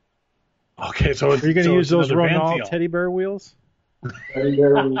 11. Okay, so are you going to use those Ronald teddy bear wheels? Teddy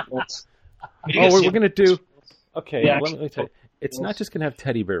bear wheels. We're going to do. Okay, let me tell you. It's not just going to have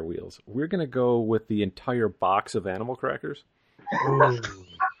teddy bear wheels. We're going to go with the entire box of animal crackers. I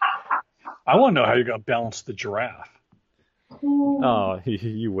want to know how you're going to balance the giraffe. Oh,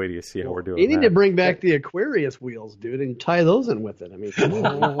 you wait till you see how we're doing. You need to bring back the Aquarius wheels, dude, and tie those in with it. I mean, come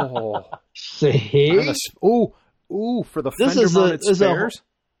on. See? For the fender-mounted spares?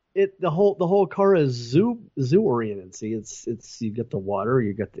 The whole car is zoo oriented. See, it's you get the water,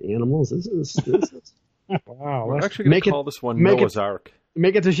 you got the animals. This is wow. We're actually going to call this one Noah's Ark.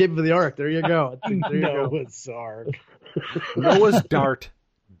 Make it the shape of the Ark. There you go. Noah's Ark. Noah's Dart.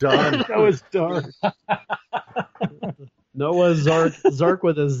 Done. Noah's Dart. Noah's Zark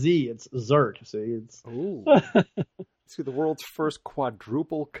with a Z. It's Zart. See, it's. Ooh. See, the world's first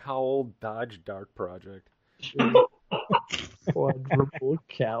quadruple cowl Dodge Dart project. Quadruple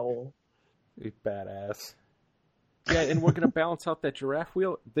cowl. Badass. Yeah, and we're going to balance out that giraffe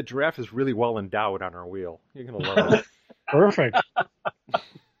wheel. The giraffe is really well endowed on our wheel. You're going to love it. Perfect.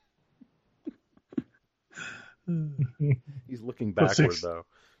 He's looking backward, though.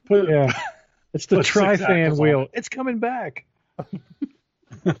 Yeah. It's the tri-fan wheel. It's coming back.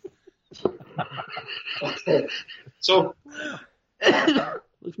 Okay. So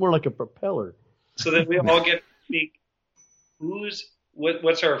looks more like a propeller. So then we all get to speak.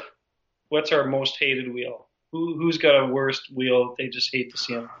 What's our most hated wheel? Who's got a worst wheel? They just hate to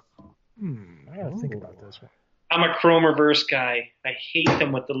see them. I gotta think about this one. I'm a chrome reverse guy. I hate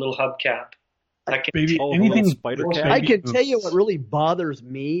them with the little hubcap. Baby, Oh, anything spider cap. I can tell you what really bothers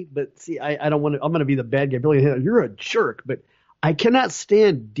me, but see, I don't want to. I'm going to be the bad guy. Billy, you're a jerk, but I cannot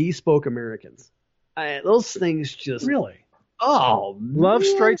stand D-spoke Americans. Those things just really. Oh, Love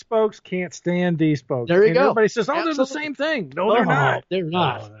man. straight spokes, can't stand D spokes. There you And go. Everybody says, "Oh, they're the Absolutely. same thing." No, they're not. They're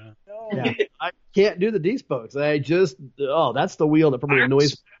not. Oh, Yeah. I can't do the D-spokes. That's the wheel that probably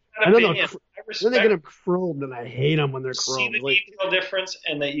annoys. And then I then they get them chromed, and I hate them when they're see chromed. the Like, detail difference,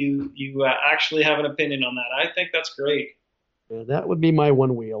 and that you actually have an opinion on that. I think that's great. yeah, that would be my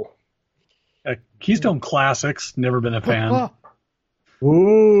one wheel. Keystone Classics. Never been a fan.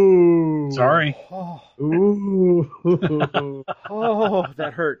 Ooh. Sorry. Oh, Ooh. oh,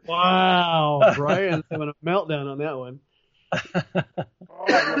 that hurt. Wow. Brian's having a meltdown on that one. Oh,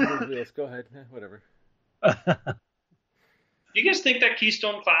 I love those wheels. Go ahead. Whatever. Do you guys think that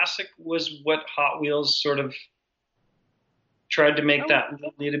Keystone Classic was what Hot Wheels sort of tried to make that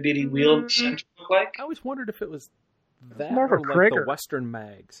little bitty wheel center look like? I always wondered if it was that more of a or like the Krager. Western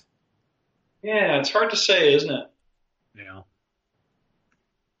mags. Yeah, it's hard to say, isn't it? Yeah.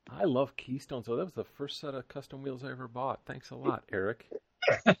 I love Keystone, so that was the first set of custom wheels I ever bought. Thanks a lot, Eric.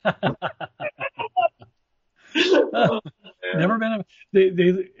 Never been a.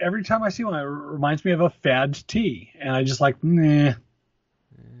 They every time I see one, it reminds me of a Fad T, and I just like nah.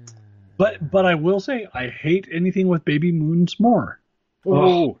 But I will say I hate anything with baby moons more.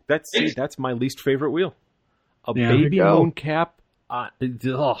 Oh, that's my least favorite wheel. A Yeah. baby There you go. moon cap. Ugh.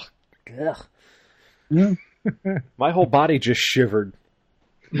 Ugh. Yeah. My whole body just shivered.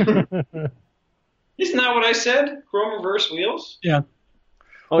 Isn't that what I said? Chrome reverse wheels? Yeah.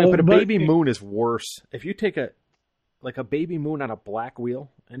 Oh, yeah, Well, but a but- baby moon is worse. If you take a baby moon on a black wheel,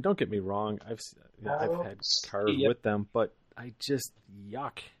 and don't get me wrong, I've had cars Yep. with them, but I just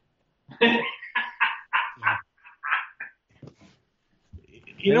yuck.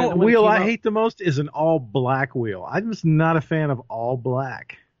 You know And what when it wheel came I out- hate the most is an all black wheel. I'm just not a fan of all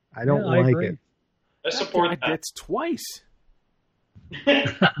black. I don't Yeah, I like agree. it. I support that. That's twice.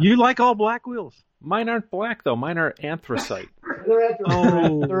 You like all black wheels? Mine aren't black though. Mine are anthracite.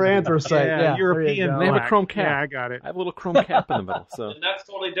 Oh, They're anthracite. Yeah, there you European. go. They have a black. chrome cap. Yeah, I got it. I have a little chrome cap in the middle. So And that's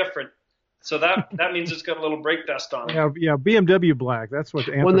totally different. So that means it's got a little brake dust on it. Yeah, BMW black. That's what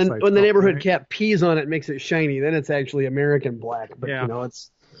When the anthracite's called, neighborhood right? cat pees on it and makes it shiny, then it's actually American black. But Yeah. you know,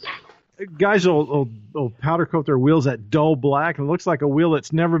 it's Guys will powder coat their wheels that dull black, and it looks like a wheel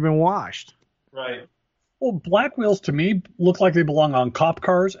that's never been washed. Right. Well, black wheels to me look like they belong on cop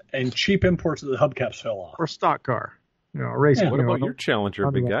cars and cheap imports that the hubcaps fell off. Or stock car. You know, race. Yeah, what you know, about your Challenger,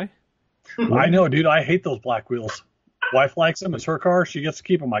 I'll do big that. guy? I know, dude. I hate those black wheels. Wife likes them. It's her car. She gets to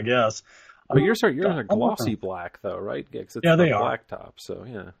keep them, I guess. But yours are a I'm glossy with black though, right? Yeah, 'cause it's Yeah, the they are. black top. So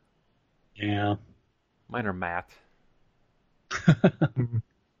yeah, Yeah. mine are matte.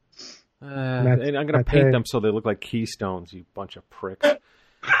 Matte- And I'm gonna matte. paint them so they look like Keystones. You bunch of pricks.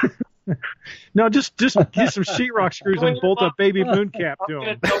 No, just get some sheetrock screws and bolt a baby moon cap I'm to going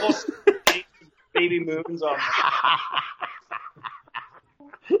them. to double baby moons on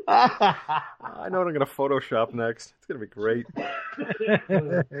I know what I'm gonna Photoshop next. It's gonna be great.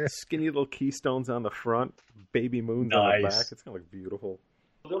 Skinny little Keystones on the front, baby moons on the Nice. back. It's gonna look beautiful.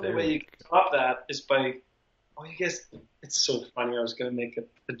 The only way you can top that is by, you guys, it's so funny. I was going to make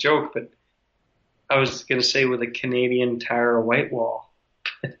a joke, but I was going to say with a Canadian Tire white wall.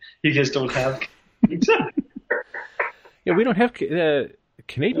 You guys don't have. Yeah, we don't have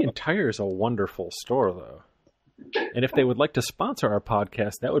Canadian Tire is a wonderful store though, and if they would like to sponsor our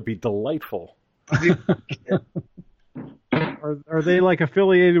podcast, that would be delightful. Are they like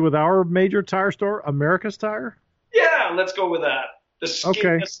affiliated with our major tire store, America's Tire? Yeah, let's go with that. The Okay.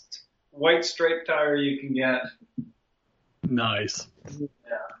 skinniest white striped tire you can get. Nice.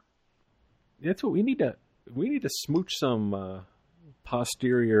 That's what we need to smooch some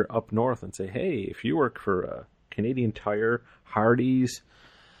posterior up north and say, hey, if you work for Canadian Tire, Hardee's,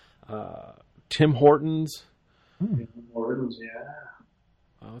 Tim Hortons, Hortons,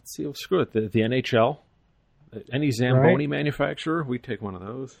 yeah. let's see, screw it, the NHL, any Zamboni manufacturer, we take one of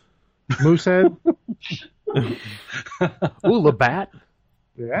those. Moosehead? Ooh, Labatt.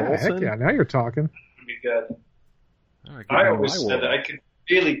 Yeah, Molson? heck yeah. Now you're talking. It'd be good. All right, I give me always my said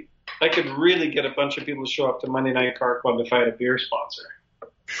wallet. I could really get a bunch of people to show up to Monday Night Car Club if I had a beer sponsor.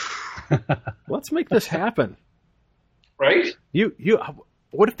 Let's make this happen. Right? You.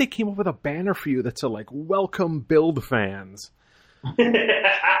 What if they came up with a banner for you that said like "Welcome Build Fans"? This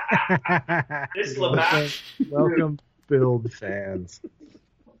Welcome, build fans.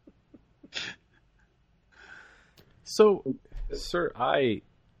 So, sir, I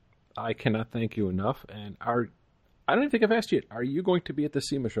cannot thank you enough. And I don't even think I've asked you yet. Are you going to be at the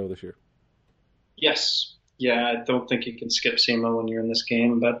SEMA show this year? Yes. Yeah, I don't think you can skip SEMA when you're in this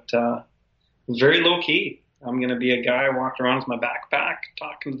game, but very low key. I'm going to be a guy walking around with my backpack,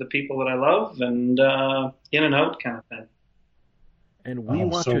 talking to the people that I love, and in and out kind of thing. And we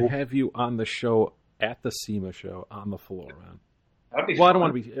want to have you on the show at the SEMA show on the floor, man. That'd be well, fun. I don't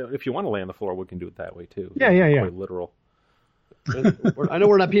want to be. If you want to lay on the floor, we can do it that way too. Yeah. Quite literal. I know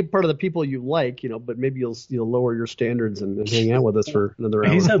we're not part of the people you like, but maybe you'll lower your standards and hang out with us for another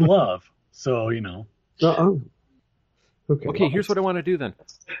hour. He said love, so Okay, here's what I want to do then.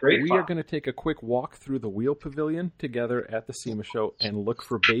 Great We fun. are going to take a quick walk through the wheel pavilion together at the SEMA show and look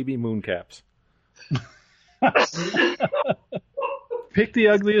for baby mooncaps. Pick the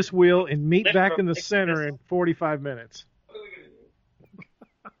ugliest wheel and meet back in the center in 45 minutes.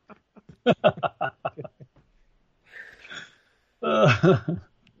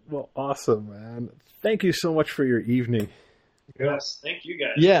 Well, awesome, man. Thank you so much for your evening. Yes, thank you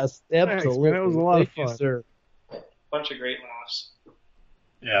guys. Yes, Thanks, absolutely. man. That was a lot of Thank fun. you, sir. Bunch of great laughs.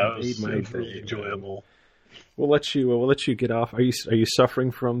 Yeah, it was Made my really day, enjoyable. We'll let you get off. Are you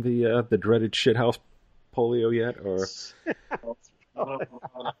suffering from the dreaded shithouse polio yet, or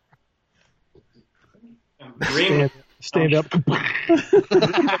I'm dreaming. Stand up.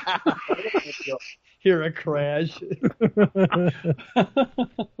 Hear a crash.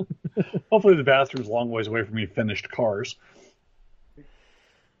 Hopefully the bathroom's a long ways away from any finished cars.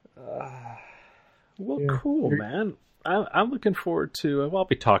 well, Yeah. cool, man. I'm looking forward to. I'll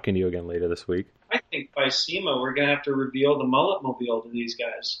be talking to you again later this week. I think by SEMA we're going to have to reveal the mullet mobile to these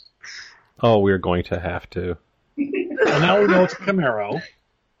guys. Oh, we're going to have to. And now we know it's a Camaro.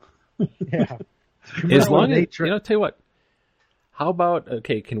 Yeah. As long as Camaro tell you what. How about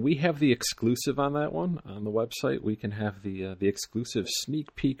can we have the exclusive on that one on the website? We can have the exclusive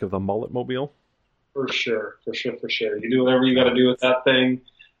sneak peek of the mullet mobile. For sure. You do whatever you got to do with that thing.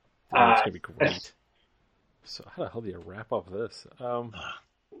 That's gonna be great. So how the hell do you wrap up this?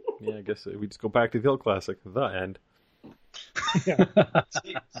 Yeah, I guess we just go back to the old classic, the end.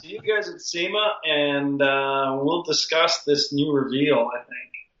 See you guys at SEMA, and we'll discuss this new reveal, I think.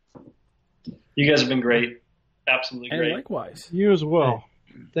 You guys have been great. Absolutely And great. likewise. You as well.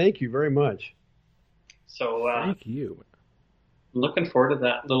 Thank you very much. So Thank you. looking forward to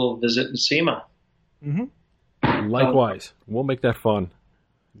that little visit in SEMA. Mm-hmm. Likewise. We'll make that fun.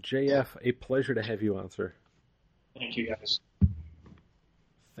 JF, a pleasure to have you on, sir. Thank you, guys.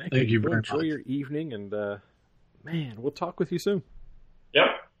 Thank you Well, very enjoy much. your evening, and man, we'll talk with you soon. Yep.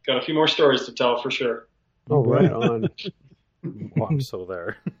 Got a few more stories to tell for sure. Oh, right on. Oh, I'm so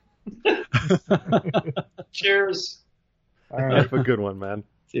there. Cheers. All right. Have a good one, man.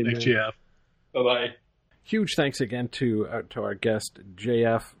 See you, Thanks, man. Jeff. Bye-bye. Huge thanks again to our guest,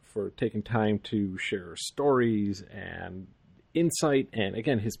 JF, for taking time to share stories and insight, and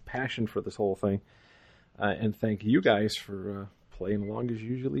again, his passion for this whole thing. And thank you guys for playing along as you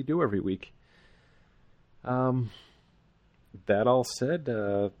usually do every week. That all said,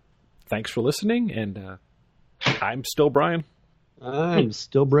 thanks for listening, and I'm still Brian. I'm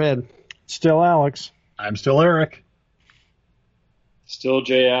still Brad. Still Alex. I'm still Eric. Still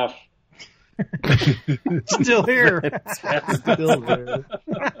JF. Still here. Still there.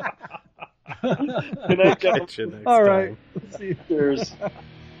 Good night, guys. Catch you next All right. time. Cheers.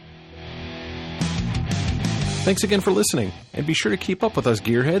 Thanks again for listening, and be sure to keep up with us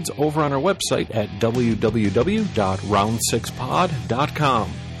gearheads over on our website at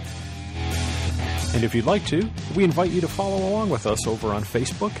www.round6pod.com. And if you'd like to, we invite you to follow along with us over on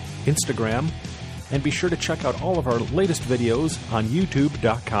Facebook, Instagram, and be sure to check out all of our latest videos on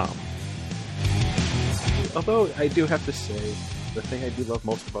youtube.com. Although I do have to say, the thing I do love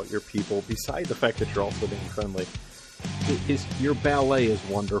most about your people, beside the fact that you're also being friendly, is your ballet is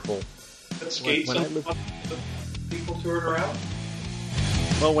wonderful. Let's skate When I some lived- people touring around.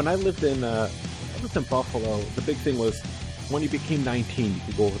 Well, when I lived in Buffalo, the big thing was when you became 19, you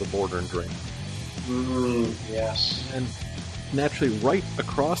could go over the border and drink. Yes. And naturally, right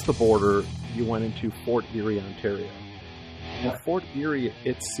across the border, you went into Fort Erie, Ontario. And Fort Erie,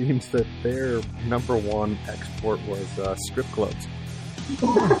 it seems that their number one export was strip clubs.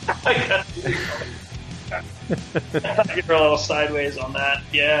 You're a little sideways on that.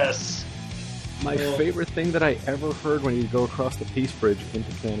 Yes. My favorite thing that I ever heard when you go across the Peace Bridge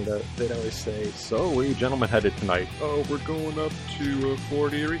into Canada, they'd always say, "So, where are you gentlemen headed tonight?" "Oh, we're going up to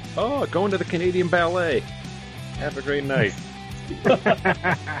Fort Erie." "Oh, going to the Canadian Ballet." "Have a great night."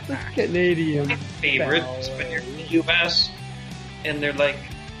 Canadian. Favorites when you're in the U.S. and they're like,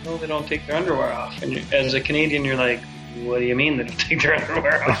 no, they don't take their underwear off. And as a Canadian, you're like, what do you mean they don't take their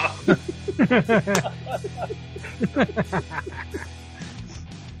underwear off?